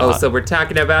killed Dot. Oh, so we're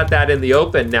talking about that in the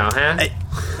open now, huh?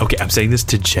 Okay, I'm saying this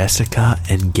to Jessica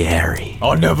and Gary.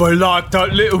 I never liked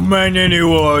that little man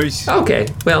anyways. Okay,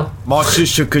 well. My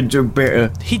sister could do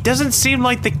better. He doesn't seem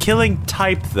like the killing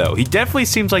type, though. He definitely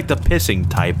seems like the pissing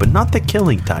type, but not the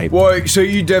killing type. Wait, so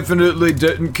you definitely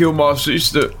didn't kill my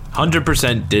sister?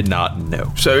 100% did not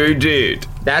know. So you did?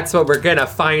 That's what we're gonna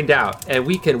find out, and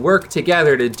we can work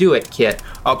together to do it, Kit.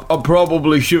 I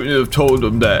probably shouldn't have told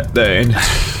him that then.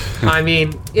 I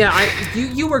mean, yeah,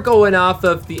 you were going off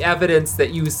of the evidence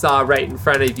that you saw right in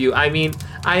front of you. I mean,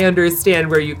 I understand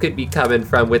where you could be coming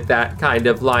from with that kind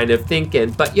of line of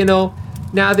thinking, but you know,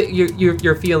 now that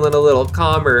you're feeling a little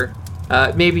calmer,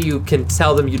 maybe you can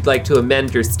tell them you'd like to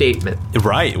amend your statement.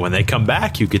 Right, when they come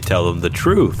back, you could tell them the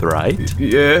truth, right?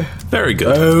 Yeah. Very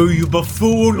good. Oh, you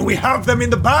buffoon, we have them in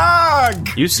the bag!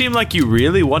 You seem like you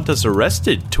really want us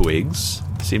arrested, Twigs.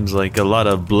 Seems like a lot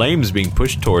of blame's being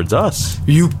pushed towards us.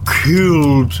 You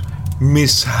killed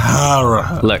Miss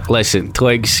Hara. Look, listen,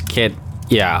 Twigs, Kit,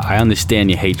 yeah, I understand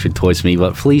your hatred towards me,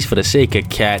 but please, for the sake of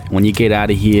Kat, when you get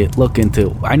out of here, look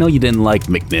into... I know you didn't like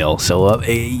McNill, so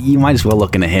you might as well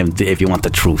look into him if you want the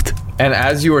truth. And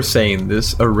as you are saying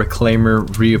this, a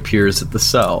Reclaimer reappears at the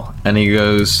cell, and he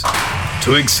goes,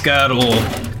 Twig Scattle,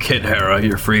 Kit Hara,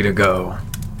 you're free to go.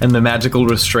 And the magical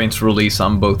restraints release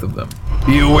on both of them.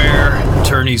 Be aware,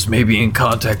 attorneys may be in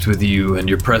contact with you, and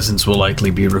your presence will likely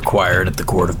be required at the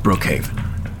court of Brookhaven.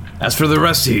 As for the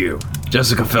rest of you,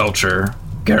 Jessica Felcher,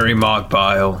 Gary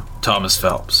Mogbile, Thomas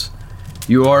Phelps,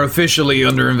 you are officially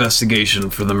under investigation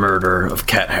for the murder of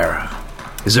Kat Hara.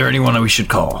 Is there anyone we should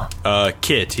call?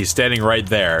 Kit, he's standing right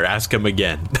there. Ask him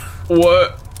again.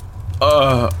 What?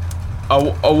 Mr.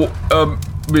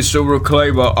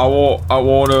 Reclaimer, I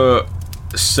want to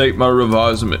state my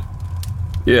revisement.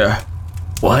 Yeah.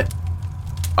 What?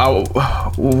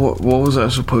 What was I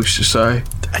supposed to say?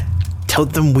 Tell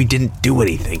them we didn't do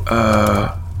anything.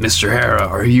 Mr. Hara,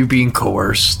 are you being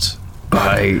coerced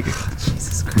by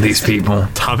these people?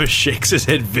 Thomas shakes his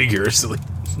head vigorously.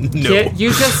 No. Kit, you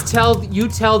just tell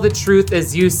the truth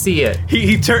as you see it.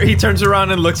 He turns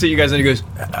around and looks at you guys and he goes,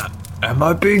 am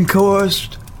I being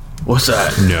coerced? What's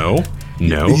that? No,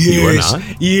 yes, you are not.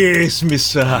 Yes,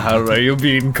 Miss Hara, you're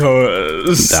being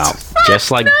coerced. No, just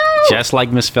like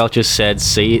Miss Felcher said,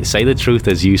 say the truth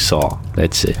as you saw.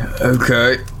 That's it.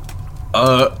 Okay.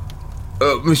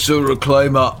 Mr.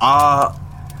 Reclaimer,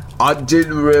 I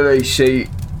didn't really see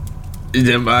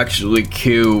them actually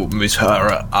kill Miss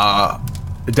Hara.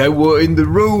 They were in the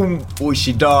room where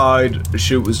she died.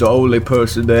 She was the only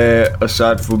person there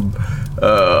aside from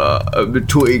the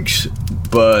Twigs.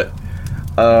 But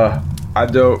I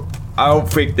don't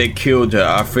think they killed her.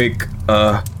 I think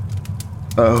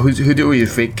who do you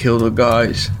think killed her,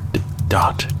 guys?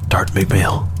 Dart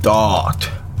McNill. Dart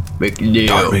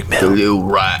McNill. The little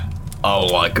rat. I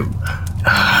don't like him.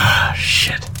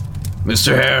 Shit.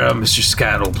 Mr. Hara, Mr.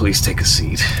 Scattle, please take a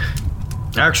seat.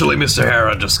 Actually, Mr.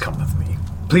 Hara, just come with me.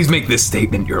 Please make this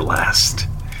statement your last.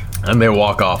 And they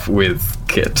walk off with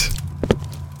Kit.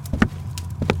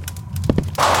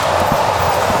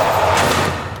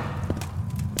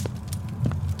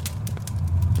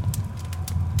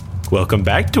 Welcome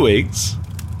back, Twigs.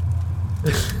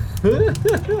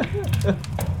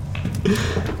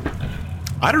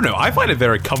 I don't know. I find it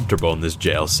very comfortable in this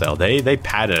jail cell. They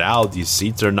pad it out. These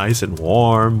seats are nice and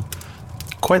warm.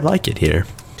 Quite like it here.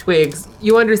 Twigs,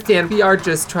 you understand, we are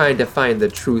just trying to find the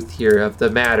truth here of the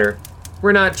matter.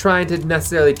 We're not trying to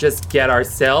necessarily just get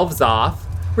ourselves off.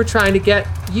 We're trying to get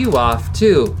you off,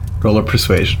 too. Roll a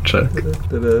persuasion check.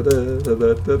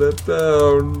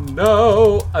 Oh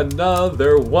no,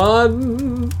 another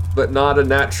one, but not a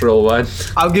natural one.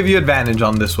 I'll give you advantage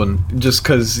on this one, just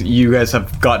because you guys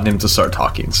have gotten him to start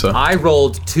talking, so. I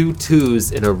rolled 2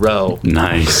 2s in a row.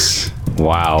 Nice.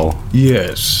 Wow.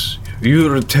 Yes,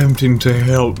 you're attempting to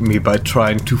help me by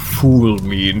trying to fool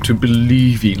me into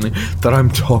believing that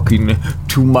I'm talking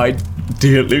to my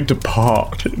dearly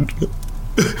departed.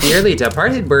 Dearly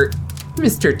departed,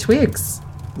 Mr. Twigs,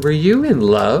 were you in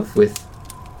love with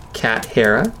Cat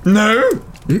Hera? No.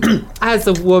 As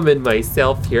a woman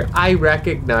myself here, I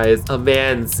recognize a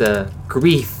man's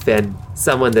grief and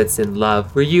someone that's in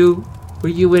love. Were you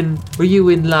in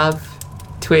love,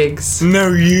 Twigs? No,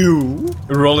 you.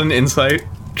 Roll an insight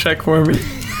check for me.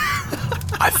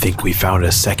 I think we found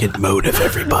a second motive,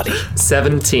 everybody.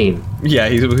 17. Yeah,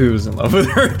 he was in love with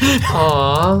her.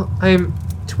 Aw,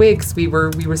 Twigs, we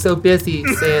were so busy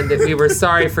saying that we were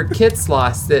sorry for Kit's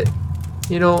loss that,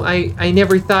 I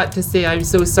never thought to say I'm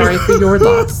so sorry for your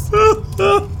loss.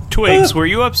 Twigs, were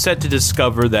you upset to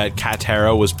discover that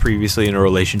Katara was previously in a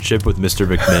relationship with Mr.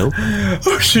 McMill?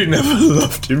 Oh, she never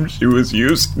loved him. She was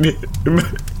using him.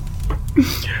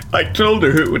 I told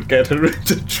her it would get her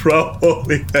into trouble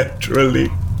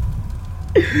eventually.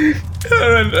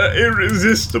 An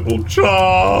irresistible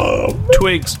charm.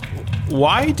 Twigs,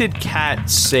 why did Kat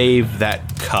save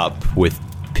that cup with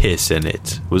piss in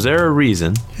it? Was there a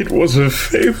reason? It was her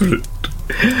favorite.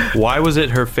 Why was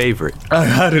it her favorite? I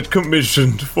had it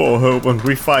commissioned for her when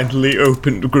we finally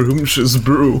opened Groomsh's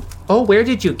Brew. Oh, where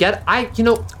did you get? I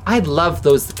love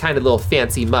those kind of little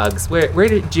fancy mugs. Where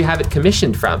did you have it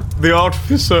commissioned from? The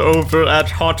artificer over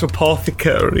at Hot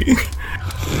Apothecary.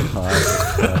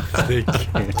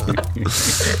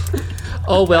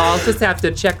 Oh, well, I'll just have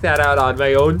to check that out on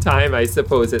my own time, I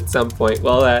suppose, at some point.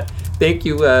 Well, thank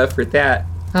you for that.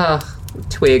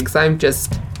 Twigs, I'm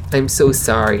so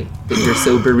sorry that you're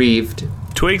so bereaved.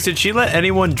 Twigs, did she let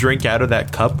anyone drink out of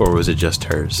that cup, or was it just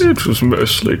hers? It was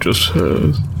mostly just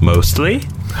hers. Mostly?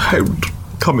 I would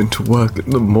come into work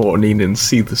in the morning and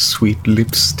see the sweet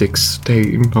lipstick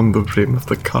stain on the rim of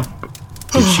the cup.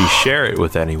 Did she share it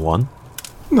with anyone?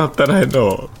 Not that I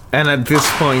know of. And at this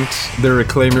point, the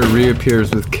Reclaimer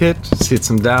reappears with Kit, sits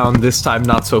him down, this time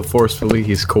not so forcefully,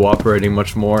 he's cooperating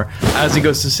much more. As he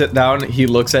goes to sit down, he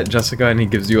looks at Jessica and he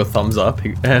gives you a thumbs up,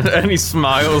 and he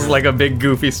smiles like a big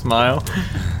goofy smile.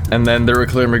 And then the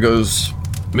Reclaimer goes,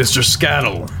 Mr.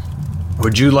 Scattle,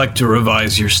 would you like to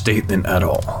revise your statement at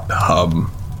all?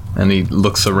 And he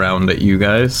looks around at you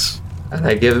guys. And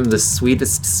I give him the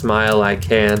sweetest smile I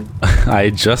can. I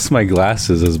adjust my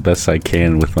glasses as best I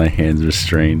can with my hands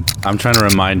restrained. I'm trying to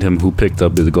remind him who picked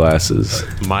up his glasses.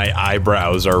 My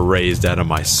eyebrows are raised out of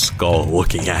my skull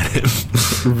looking at him.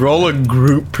 Roll a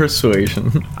group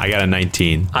persuasion. I got a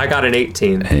 19. I got an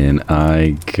 18. And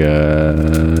I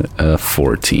got a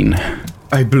 14.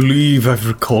 I believe I've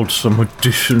recalled some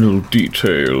additional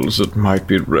details that might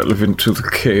be relevant to the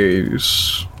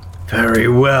case. Very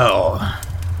well.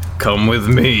 Come with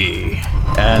me.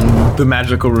 And the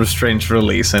magical restraints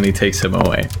release and he takes him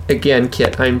away. Again,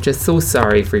 Kit, I'm just so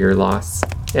sorry for your loss.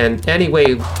 And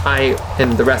anyway, I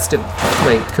and the rest of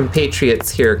my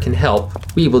compatriots here can help.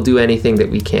 We will do anything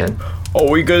that we can. Are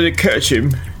we gonna catch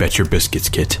him? Bet your biscuits,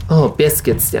 Kit. Oh,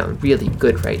 biscuits sound really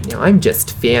good right now. I'm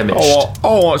just famished. I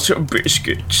want some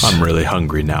biscuits. I'm really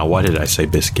hungry now. Why did I say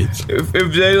biscuits? If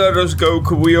they let us go,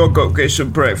 could we all go get some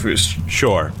breakfast?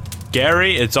 Sure.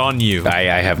 Gary, it's on you.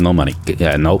 I have no money.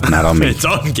 Nope, not on me. It's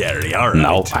on Gary, all right.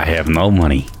 No, I have no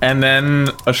money. And then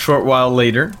a short while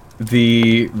later,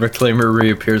 the Reclaimer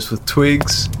reappears with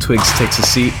Twigs. Twigs takes a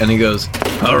seat and he goes,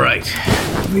 all right,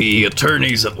 the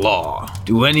attorneys at law,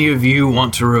 do any of you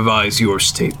want to revise your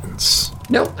statements?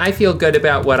 No, I feel good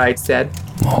about what I said.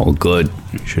 Oh, good.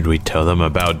 Should we tell them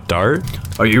about Dart?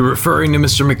 Are you referring to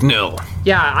Mr. McNill?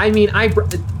 Yeah, I mean,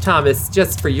 Thomas,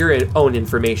 just for your own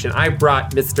information, I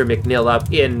brought Mr. McNill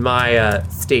up in my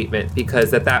statement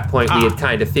because at that point we had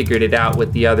kind of figured it out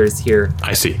with the others here.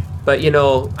 I see. But,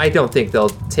 I don't think they'll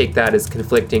take that as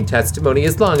conflicting testimony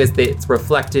as long as it's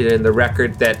reflected in the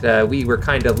record that we were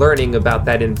kind of learning about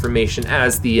that information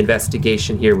as the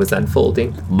investigation here was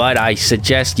unfolding. But I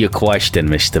suggest you question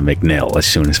Mr. McNill as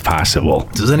soon as possible.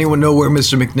 Does anyone know where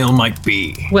Mr. McNill might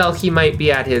be? Well, he might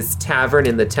be at his tavern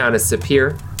in the town of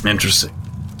Sapir. Interesting.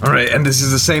 All right, and this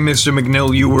is the same Mr.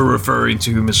 McNill you were referring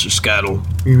to, Mr. Scattle?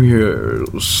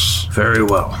 Yes. Very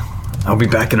well. I'll be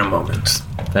back in a moment.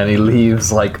 And he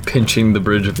leaves, pinching the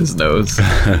bridge of his nose.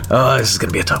 Oh, this is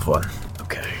gonna be a tough one.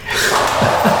 Okay.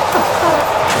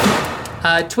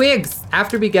 Twigs,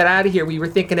 after we get out of here, we were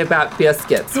thinking about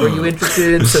biscuits. Were you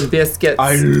interested in some biscuits?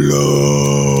 I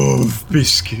love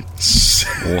biscuits.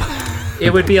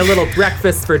 It would be a little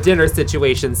breakfast for dinner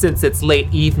situation since it's late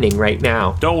evening right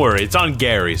now. Don't worry, it's on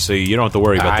Gary, so you don't have to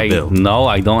worry about the bill. No,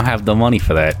 I don't have the money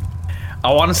for that.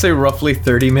 I want to say roughly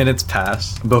 30 minutes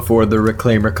pass before the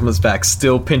reclaimer comes back,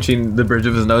 still pinching the bridge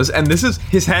of his nose. And this is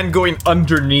his hand going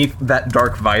underneath that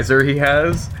dark visor he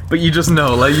has. But you just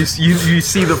know, you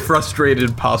see the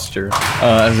frustrated posture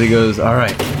as he goes, all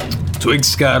right. Twig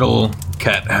Scattle,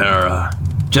 Kat Hara,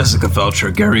 Jessica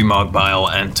Felcher, Gary Mogbile,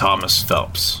 and Thomas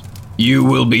Phelps. You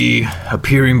will be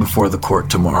appearing before the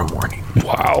court tomorrow morning.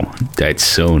 Wow, that's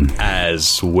soon.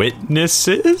 As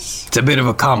witnesses? It's a bit of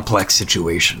a complex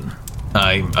situation.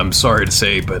 I'm sorry to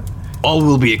say, but all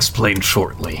will be explained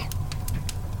shortly.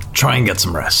 Try and get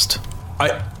some rest.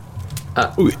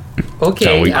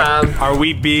 Okay, Are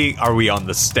we on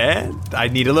the stand? I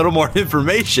need a little more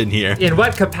information here. In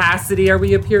what capacity are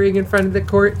we appearing in front of the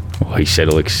court? Well, he said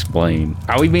he'll explain.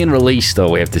 Are we being released,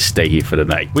 though? We have to stay here for the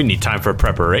night. We need time for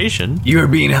preparation. You are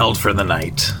being held for the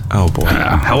night. Oh, boy.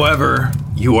 However,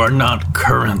 you are not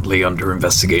currently under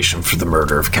investigation for the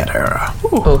murder of Kat Hara.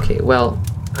 Okay, well,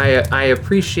 I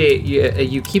appreciate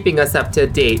you keeping us up to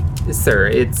date, sir.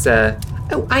 It's,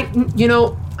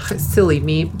 silly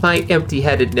me, my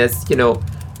empty-headedness,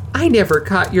 I never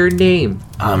caught your name.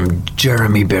 I'm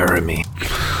Jeremy Baramy.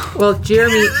 Well,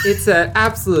 Jeremy, it's an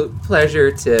absolute pleasure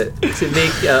to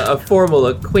make a formal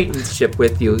acquaintanceship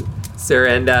with you, sir,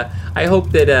 and I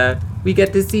hope that we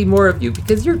get to see more of you,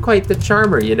 because you're quite the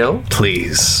charmer,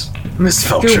 Please, Miss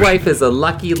Felcher. Your wife is a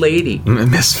lucky lady.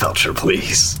 Miss Felcher,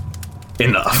 please.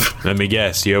 Enough. Let me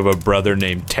guess, you have a brother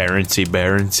named Terrency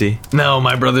Barency? No,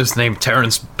 my brother's named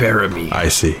Terrence Baramy. I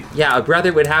see. Yeah, a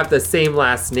brother would have the same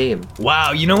last name.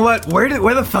 Wow, you know what? Where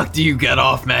the fuck do you get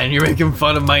off, man? You're making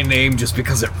fun of my name just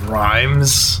because it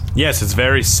rhymes? Yes, it's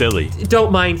very silly.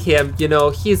 Don't mind him,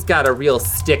 he's got a real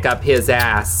stick up his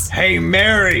ass. Hey,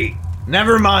 Mary!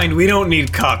 Never mind, we don't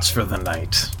need cots for the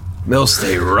night. They'll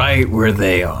stay right where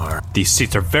they are. These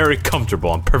seats are very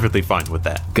comfortable. I'm perfectly fine with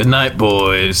that. Good night,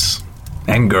 boys.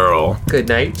 And girl. Good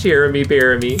night, Jeremy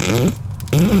Baramy.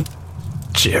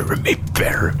 Jeremy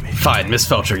Baramy. Fine, Miss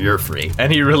Felcher, you're free.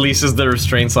 And he releases the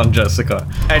restraints on Jessica.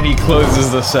 And he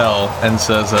closes the cell and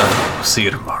says, see you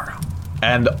tomorrow.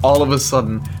 And all of a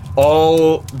sudden,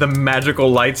 all the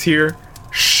magical lights here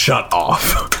shut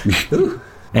off.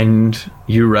 And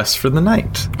you rest for the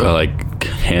night.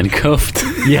 Handcuffed?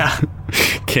 Yeah.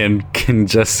 Can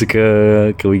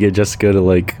Jessica? Can we get Jessica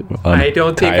to I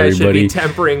don't think I should everybody? be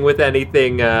tempering with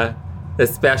anything,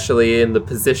 especially in the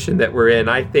position that we're in.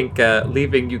 I think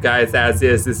leaving you guys as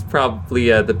is probably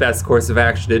the best course of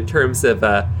action in terms of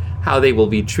how they will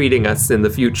be treating us in the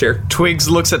future. Twigs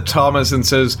looks at Thomas and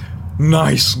says,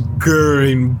 "Nice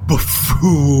going,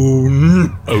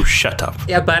 buffoon." Oh, shut up.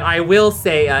 Yeah, but I will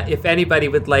say, if anybody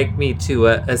would like me to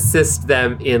assist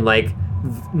them in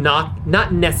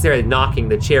not necessarily knocking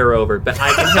the chair over, but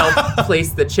I can help place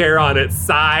the chair on its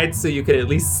side so you can at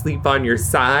least sleep on your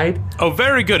side. Oh,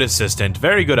 very good, assistant.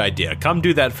 Very good idea. Come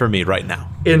do that for me right now.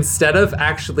 Instead of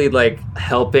actually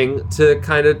helping to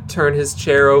kind of turn his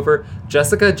chair over,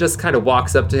 Jessica just kind of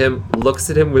walks up to him, looks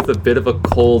at him with a bit of a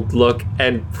cold look,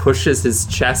 and pushes his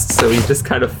chest so he just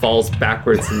kind of falls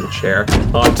backwards in the chair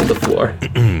onto the floor.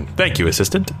 Thank you,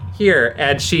 assistant. Here,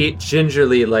 and she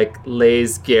gingerly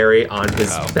lays Gary on his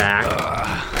back.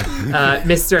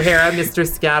 Mr. Hara, Mr.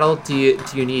 Scattle, do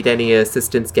you need any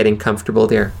assistance getting comfortable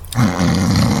there?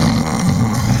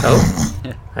 Oh,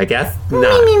 I guess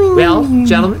not. Well,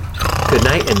 gentlemen, good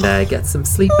night and get some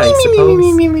sleep, I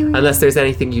suppose. Unless there's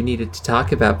anything you needed to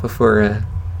talk about before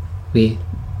we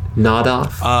nod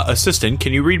off. Assistant,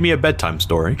 can you read me a bedtime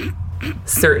story?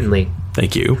 Certainly.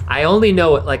 Thank you. I only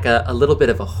know a little bit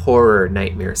of a horror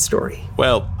nightmare story.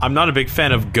 Well, I'm not a big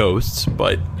fan of ghosts,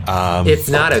 but It's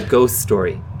not a ghost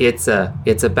story. It's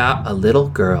about a little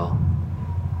girl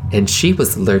and she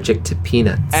was allergic to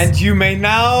peanuts. And you may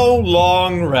now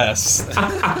long rest.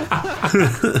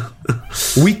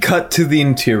 We cut to the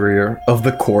interior of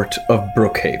the court of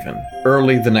Brookhaven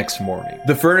early the next morning.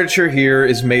 The furniture here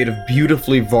is made of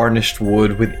beautifully varnished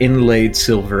wood with inlaid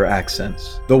silver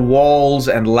accents. The walls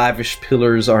and lavish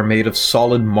pillars are made of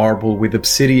solid marble with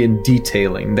obsidian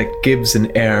detailing that gives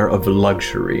an air of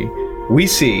luxury. We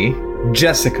see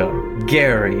Jessica,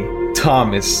 Gary,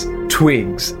 Thomas,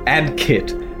 Twigs, and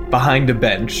Kit behind a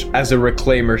bench as a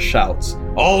reclaimer shouts,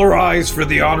 "All rise for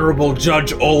the Honorable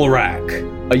Judge Olrak."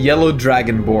 A yellow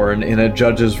dragonborn in a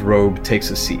judge's robe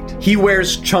takes a seat. He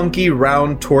wears chunky,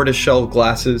 round tortoiseshell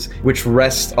glasses, which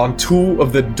rest on two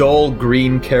of the dull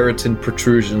green keratin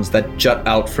protrusions that jut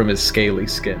out from his scaly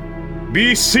skin.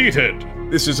 Be seated.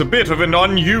 This is a bit of an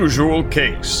unusual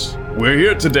case. We're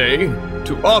here today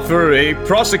to offer a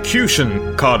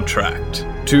prosecution contract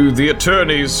to the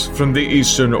attorneys from the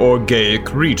Eastern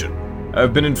Orgaic region.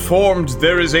 I've been informed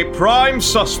there is a prime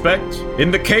suspect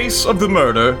in the case of the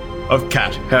murder of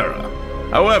Kat Hera.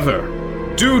 However,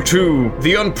 due to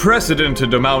the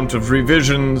unprecedented amount of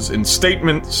revisions in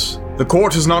statements, the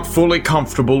court is not fully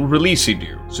comfortable releasing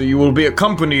you, so you will be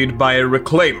accompanied by a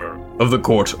reclaimer of the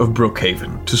court of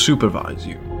Brookhaven to supervise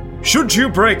you. Should you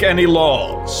break any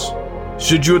laws,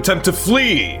 should you attempt to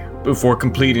flee before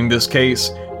completing this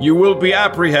case, you will be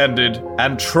apprehended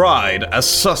and tried as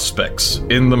suspects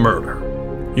in the murder.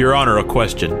 Your Honor, a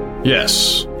question.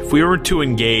 Yes. If we were to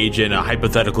engage in a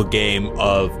hypothetical game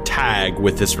of tag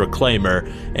with this reclaimer,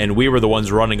 and we were the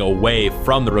ones running away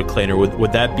from the reclaimer,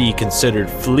 would that be considered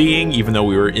fleeing, even though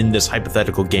we were in this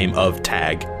hypothetical game of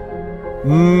tag?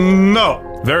 No.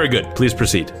 Very good. Please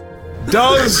proceed.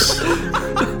 Does...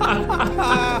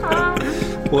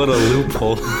 What a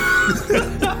loophole.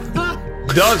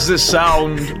 Does this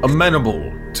sound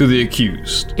amenable to the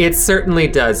accused? It certainly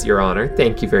does, Your Honor.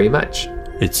 Thank you very much.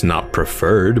 It's not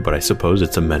preferred, but I suppose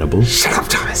it's amenable. Shut up,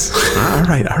 Thomas. All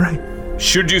right.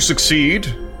 Should you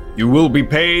succeed, you will be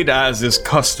paid as is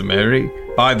customary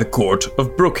by the court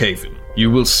of Brookhaven. You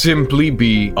will simply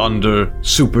be under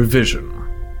supervision.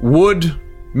 Would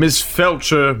Miss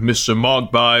Felcher, Mr.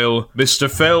 Mogbile, Mr.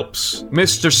 Phelps,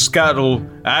 Mr. Scattle,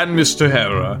 and Mr.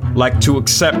 Hera like to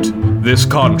accept this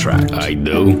contract? I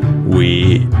do.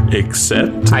 We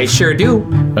accept. I sure do.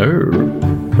 Oh,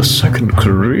 a second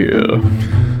career.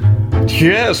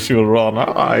 Yes, Your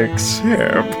Honor, I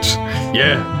accept.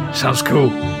 Yeah, sounds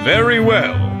cool. Very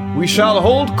well. We shall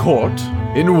hold court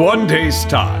in 1 day's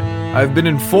time. I've been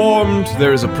informed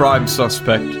there is a prime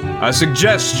suspect. I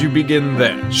suggest you begin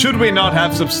then. Should we not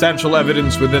have substantial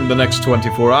evidence within the next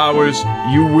 24 hours,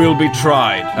 you will be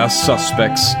tried as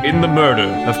suspects in the murder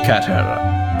of Kat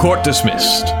Hera. Court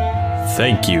dismissed.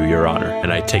 Thank you, Your Honor, and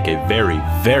I take a very,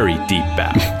 very deep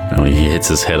bow. Oh, he hits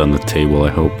his head on the table, I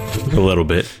hope. A little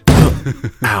bit.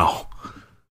 Ow.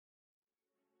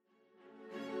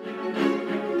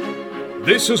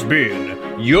 This has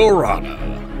been Your Honor.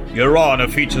 Your Honor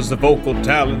features the vocal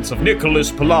talents of Nicholas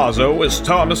Palazzo as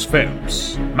Thomas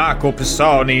Phelps, Michael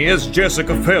Pisani as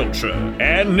Jessica Felcher,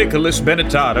 and Nicholas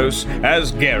Benetatos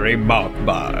as Gary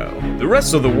Mockbile. The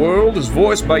rest of the world is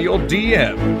voiced by your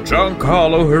DM,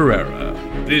 Giancarlo Herrera.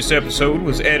 This episode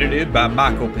was edited by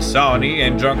Michael Pisani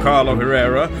and Giancarlo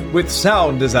Herrera, with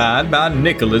sound design by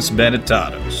Nicholas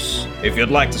Benetatos. If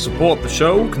you'd like to support the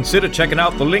show, consider checking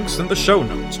out the links in the show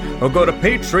notes, or go to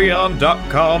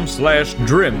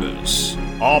patreon.com/Drimbus.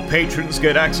 All patrons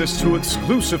get access to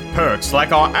exclusive perks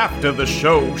like our After the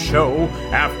Show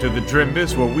After the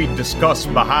Drimbus, where we discuss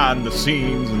behind the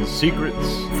scenes and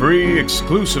secrets, free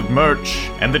exclusive merch,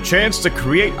 and the chance to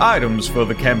create items for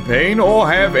the campaign or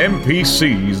have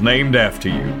NPCs named after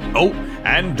you. Oh,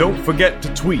 and don't forget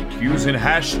to tweet using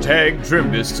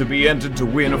 #Drimbus to be entered to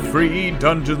win a free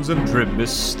Dungeons & Drimbus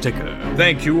sticker.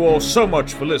 Thank you all so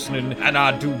much for listening, and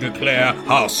I do declare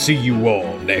I'll see you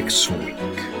all next week.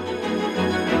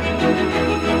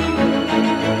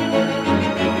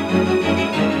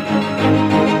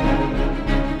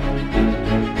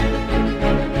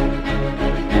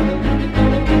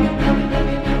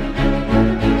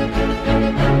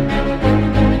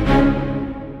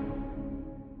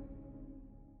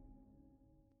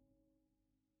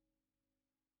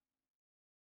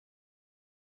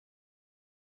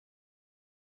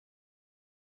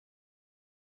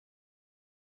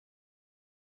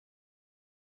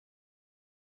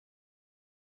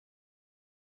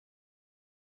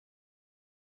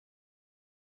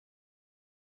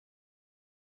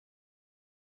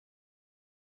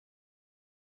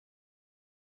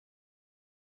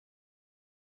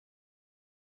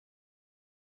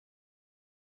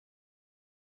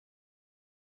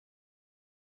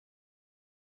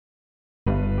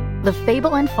 the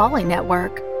Fable and Folly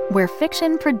Network, where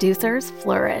fiction producers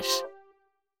flourish.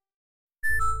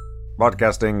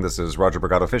 Broadcasting, this is Roger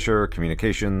Brigado Fisher,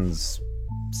 communications,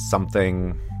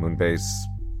 something, Moonbase,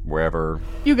 wherever.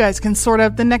 You guys can sort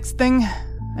out the next thing.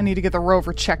 I need to get the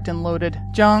rover checked and loaded.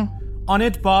 Jong? On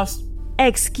it, boss.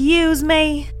 Excuse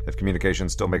me? If communication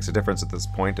still makes a difference at this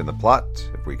point in the plot,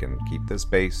 if we can keep this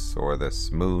base or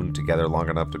this moon together long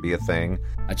enough to be a thing.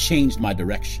 I changed my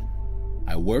direction.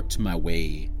 I worked my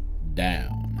way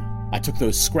down. I took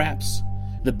those scraps,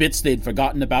 the bits they'd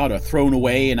forgotten about or thrown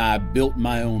away, and I built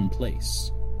my own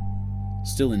place.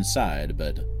 Still inside,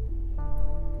 but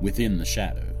within the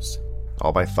shadows.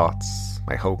 All my thoughts,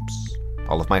 my hopes,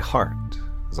 all of my heart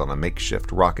is on a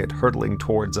makeshift rocket hurtling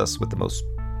towards us with the most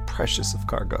precious of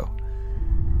cargo.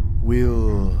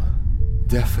 We'll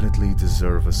definitely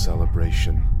deserve a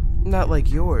celebration. Not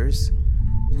like yours.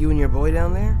 You and your boy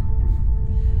down there?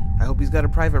 I hope he's got a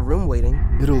private room waiting.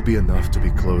 It'll be enough to be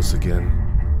close again.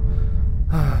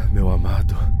 Meu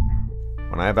amado.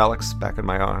 When I have Alex back in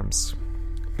my arms,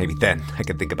 maybe then I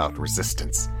can think about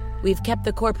resistance. We've kept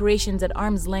the corporations at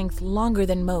arm's length longer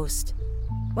than most.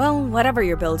 Well, whatever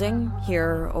you're building,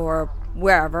 here or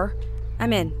wherever,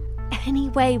 I'm in. Any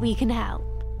way we can help.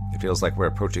 It feels like we're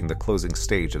approaching the closing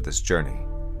stage of this journey.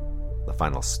 The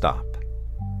final stop.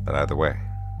 But either way,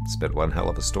 it's been one hell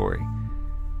of a story.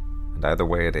 And either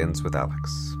way, it ends with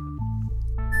Alex.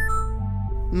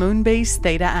 Moonbase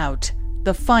Theta out.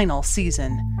 The final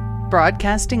season.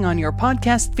 Broadcasting on your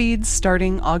podcast feeds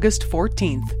starting August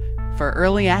 14th. For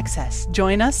early access,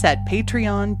 join us at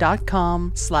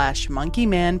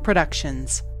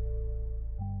patreon.com/monkeymanproductions.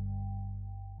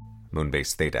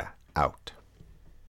 Moonbase Theta out.